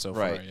Plus ones so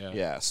far,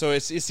 yeah. So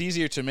it's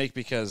easier to make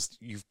because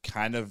you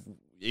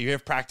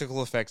have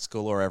practical effects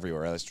galore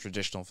everywhere. That's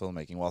traditional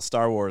filmmaking. While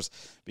Star Wars,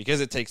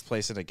 because it takes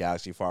place in a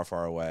galaxy far,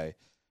 far away,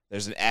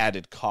 there's an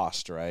added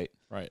cost, right?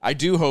 Right. I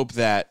do hope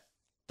that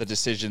the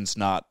decision's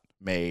not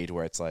made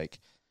where it's like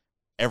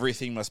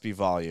everything must be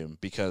volume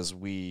because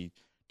we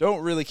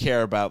don't really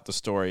care about the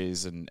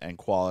stories and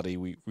quality.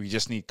 We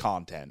just need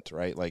content,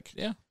 right? Like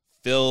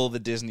fill the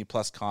Disney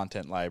Plus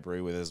content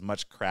library with as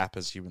much crap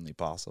as humanly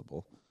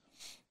possible.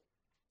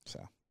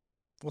 So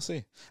we'll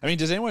see. I mean,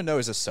 does anyone know,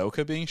 is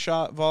Ahsoka being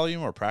shot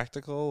volume or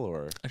practical,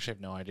 or? Actually, I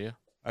have no idea.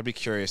 I'd be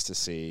curious to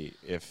see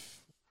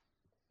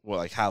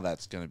how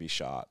that's going to be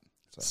shot.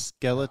 So.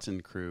 Skeleton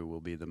Crew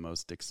will be the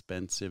most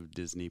expensive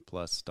Disney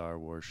Plus Star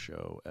Wars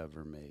show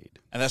ever made.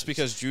 And that's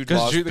because Jude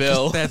Law's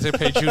bill. They have to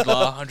pay Jude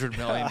Law $100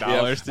 million to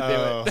do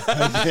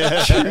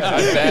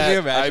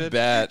it. I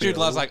bet. Jude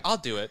Law's like, I'll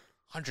do it.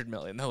 $100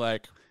 million. They're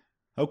like,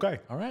 Okay.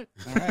 all right.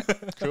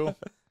 Cool.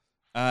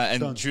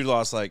 And Done. Jude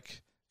Law's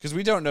like, because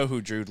we don't know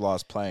who Jude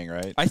Law's playing,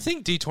 right? I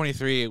think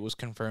D23, it was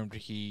confirmed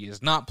he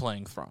is not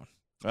playing Thrawn.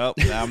 Well,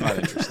 now I'm not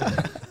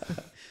interested.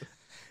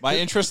 My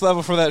interest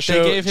level for that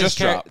show They gave his just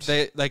dropped.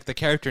 the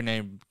character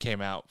name came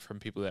out from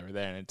people that were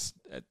there, and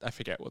I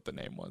forget what the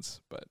name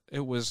was, but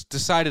it was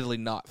decidedly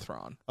not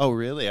Thrawn. Oh,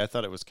 really? I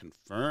thought it was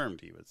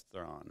confirmed he was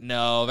Thrawn.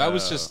 No, that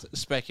was Oh. just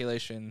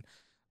speculation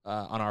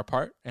on our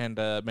part and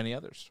many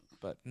others,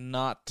 but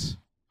not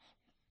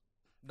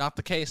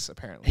the case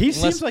apparently. He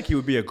seems like he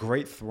would be a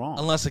great Thrawn.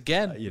 unless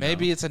again, you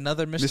maybe know. it's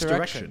another misdirection.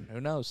 Misdirection. Who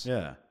knows?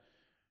 Yeah.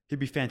 He'd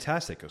be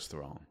fantastic as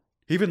Thrawn.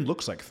 He even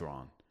looks like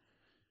Thrawn.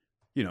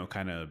 You know,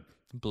 kind of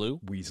Blue.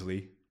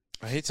 Weasley.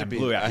 I hate to And be.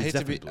 blue, yeah, I he's hate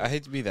to be. definitely blue. I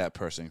hate to be that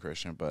person,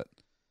 Christian. But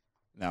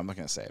no, I'm not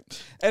going to say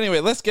it. Anyway,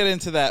 let's get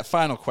into that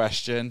final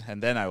question,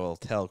 and then I will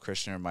tell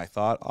Christian my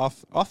thought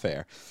off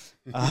air.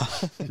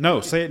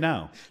 No, say it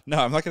now. No,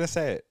 I'm not going to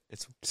say it.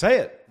 Say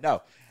it.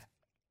 No,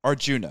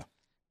 Arjuna.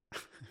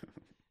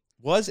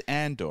 Was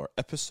Andor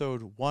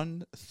episode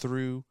 1,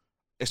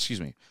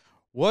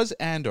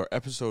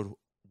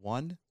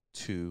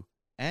 2,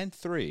 and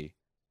 3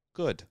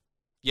 good?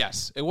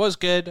 Yes, it was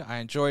good. I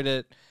enjoyed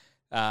it.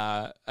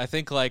 I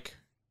think like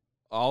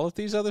all of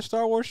these other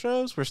Star Wars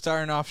shows, we're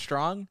starting off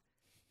strong,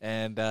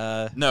 and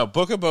No,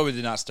 Book of Boba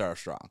did not start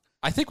strong.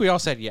 I think we all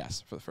said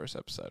yes for the first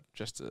episode.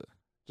 Just to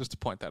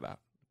point that out.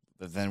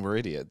 Then we're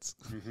idiots.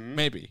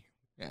 Maybe.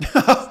 Yeah.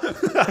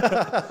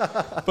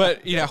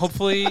 But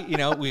hopefully,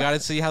 we got to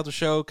see how the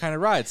show kind of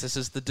rides. This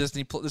is the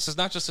Disney. This is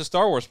not just a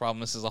Star Wars problem.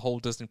 This is a whole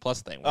Disney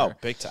Plus thing. Oh, where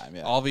big time!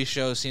 Yeah. all these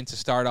shows seem to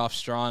start off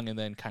strong and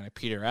then kind of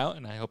peter out,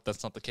 and I hope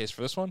that's not the case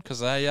for this one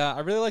because I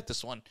really like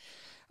this one.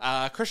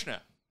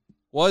 Krishna,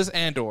 was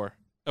Andor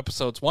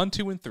episodes 1,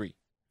 2, and 3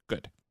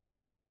 good?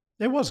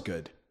 It was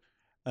good.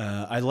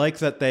 I like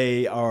that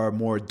they are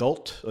more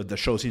adult. The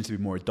show seems to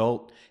be more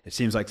adult. It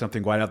seems like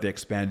something right out the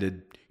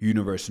expanded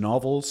universe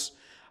novels.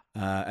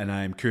 And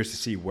I'm curious to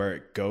see where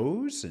it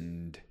goes.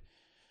 And,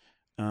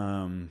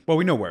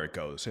 we know where it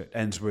goes. It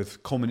ends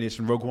with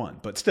culmination in Rogue One.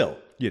 But still,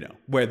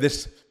 where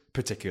this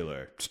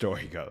particular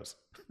story goes.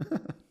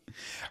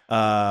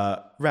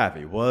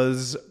 Ravi,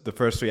 was the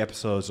first 3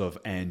 episodes of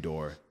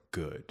Andor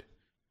good?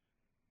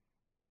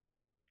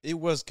 It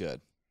was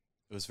good.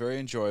 It was very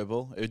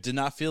enjoyable. It did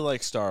not feel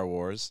like Star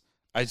Wars.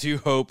 I do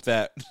hope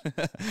that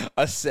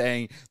us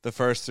saying the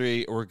first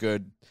 3 were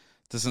good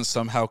doesn't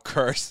somehow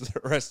curse the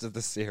rest of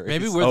the series.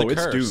 Maybe we're the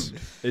curse. It's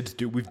doomed. It's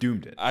doomed. We've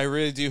doomed it. I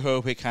really do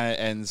hope it kind of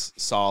ends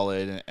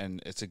solid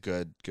and it's a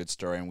good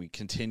story, and we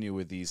continue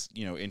with these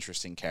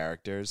interesting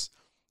characters.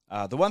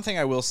 The one thing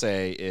I will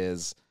say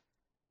is,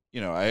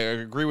 I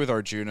agree with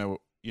Arjuna.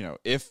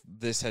 If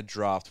this had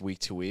dropped week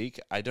to week,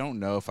 I don't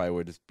know if I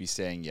would be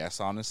saying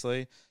yes,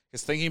 honestly.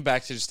 Because thinking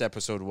back to just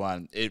episode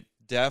 1, it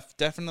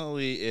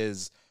definitely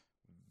is.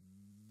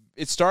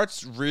 It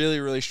starts really,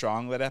 really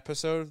strong, that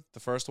episode, the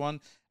first one,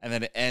 and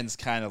then it ends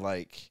kind of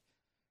like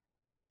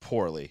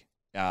poorly.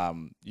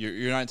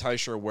 You're not entirely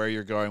sure where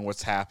you're going,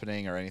 what's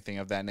happening, or anything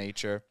of that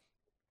nature.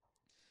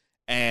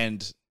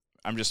 And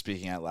I'm just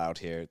speaking out loud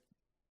here.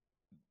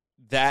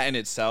 That in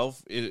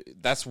itself,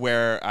 that's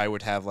where I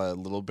would have a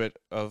little bit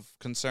of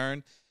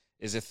concern,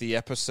 is if the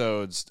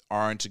episodes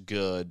aren't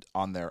good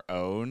on their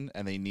own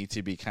and they need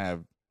to be kind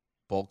of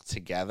bulked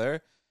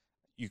together,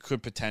 you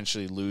could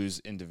potentially lose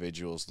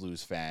individuals,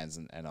 lose fans,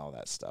 and all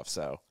that stuff.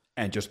 So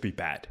And just be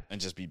bad.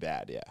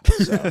 Yeah.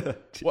 So,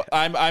 well,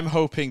 I'm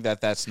hoping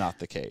that that's not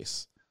the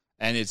case,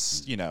 and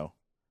it's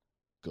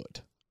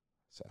good.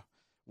 So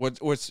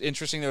what's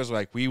interesting there is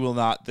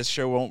this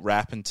show won't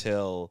wrap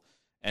until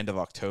end of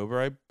October,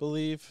 I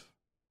believe,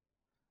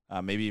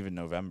 maybe even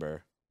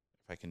November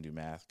if I can do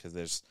math, because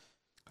there's.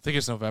 I think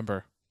it's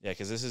November. Yeah,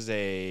 because this is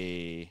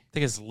I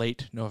think it's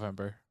late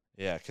November.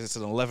 Yeah, because it's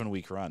an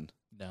 11-week run.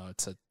 No,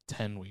 it's a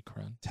 10-week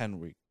run.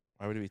 10-week.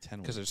 Why would it be 10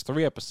 weeks? Because there's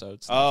 3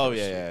 episodes. in the Oh,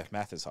 first yeah. week.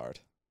 Math is hard.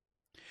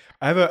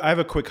 I have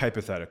a quick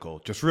hypothetical,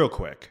 just real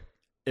quick.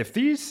 If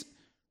these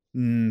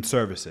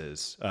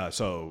services,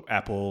 so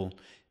Apple,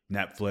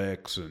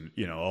 Netflix, and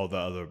all the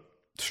other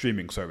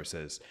streaming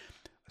services,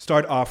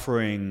 start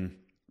offering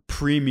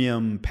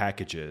premium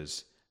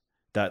packages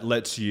that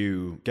lets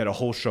you get a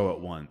whole show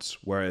at once,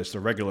 whereas the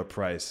regular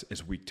price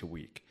is week to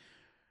week,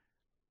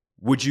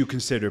 would you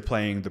consider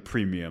playing the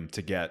premium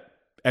to get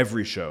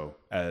every show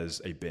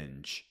as a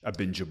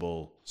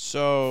bingeable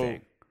So,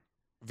 thing?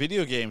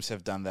 video games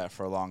have done that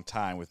for a long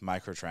time with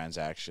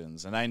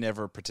microtransactions, and I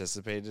never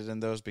participated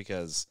in those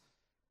because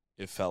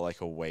it felt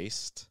like a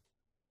waste.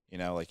 You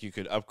know, like you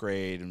could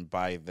upgrade and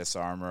buy this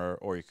armor,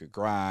 or you could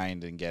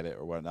grind and get it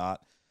or whatnot.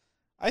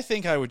 I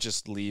think I would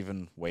just leave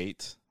and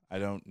wait. I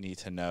don't need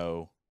to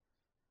know.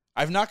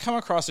 I've not come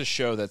across a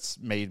show that's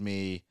made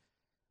me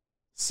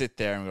sit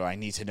there and go, I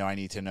need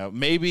to know.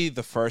 Maybe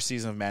the first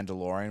season of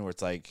Mandalorian, where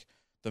it's like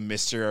the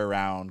mystery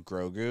around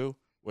Grogu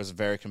was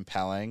very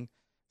compelling.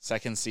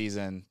 Second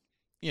season,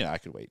 you know, I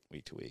could wait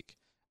week to week.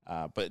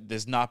 But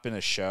there's not been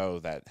a show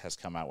that has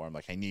come out where I'm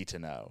like, I need to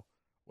know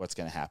what's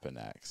going to happen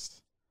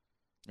next.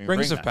 I mean,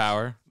 Rings of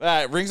Power.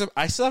 Rings of.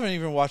 I still haven't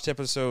even watched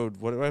episode.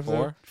 What do I have?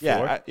 4?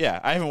 Yeah,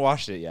 I haven't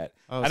watched it yet,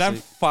 Oh, and I'm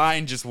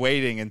fine just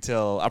waiting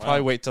until. I'll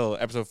probably wait till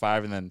episode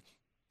 5 and then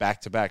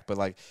back to back. But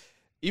like,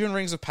 even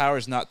Rings of Power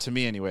is not to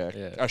me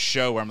anyway a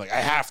show where I'm like,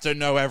 I have to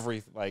know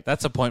everything. Like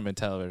That's appointment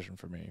television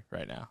for me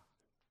right now.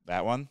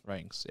 that one.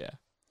 Rings, yeah.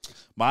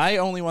 My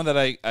only one that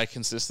I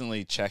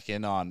consistently check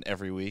in on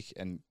every week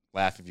and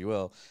laugh if you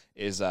will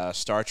is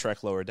Star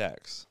Trek Lower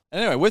Decks.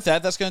 Anyway, with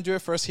that, that's going to do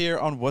it for us here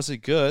on Was It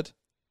Good.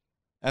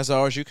 As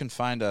always, you can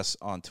find us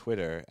on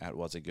Twitter at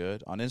Was It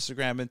Good, on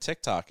Instagram and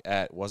TikTok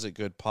at Was It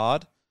Good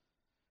Pod.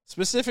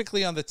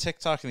 Specifically on the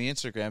TikTok and the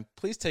Instagram,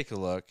 please take a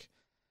look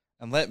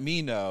and let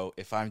me know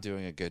if I'm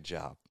doing a good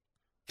job,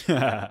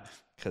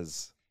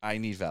 because I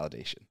need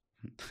validation.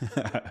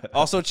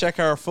 Also, check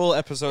our full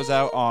episodes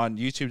out on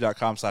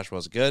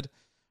youtube.com/wasgood.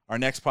 Our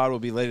next pod will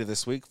be later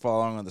this week. Follow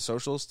along on the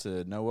socials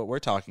to know what we're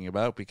talking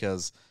about,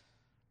 because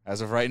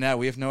as of right now,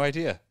 we have no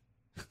idea.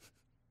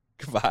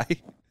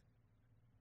 Goodbye.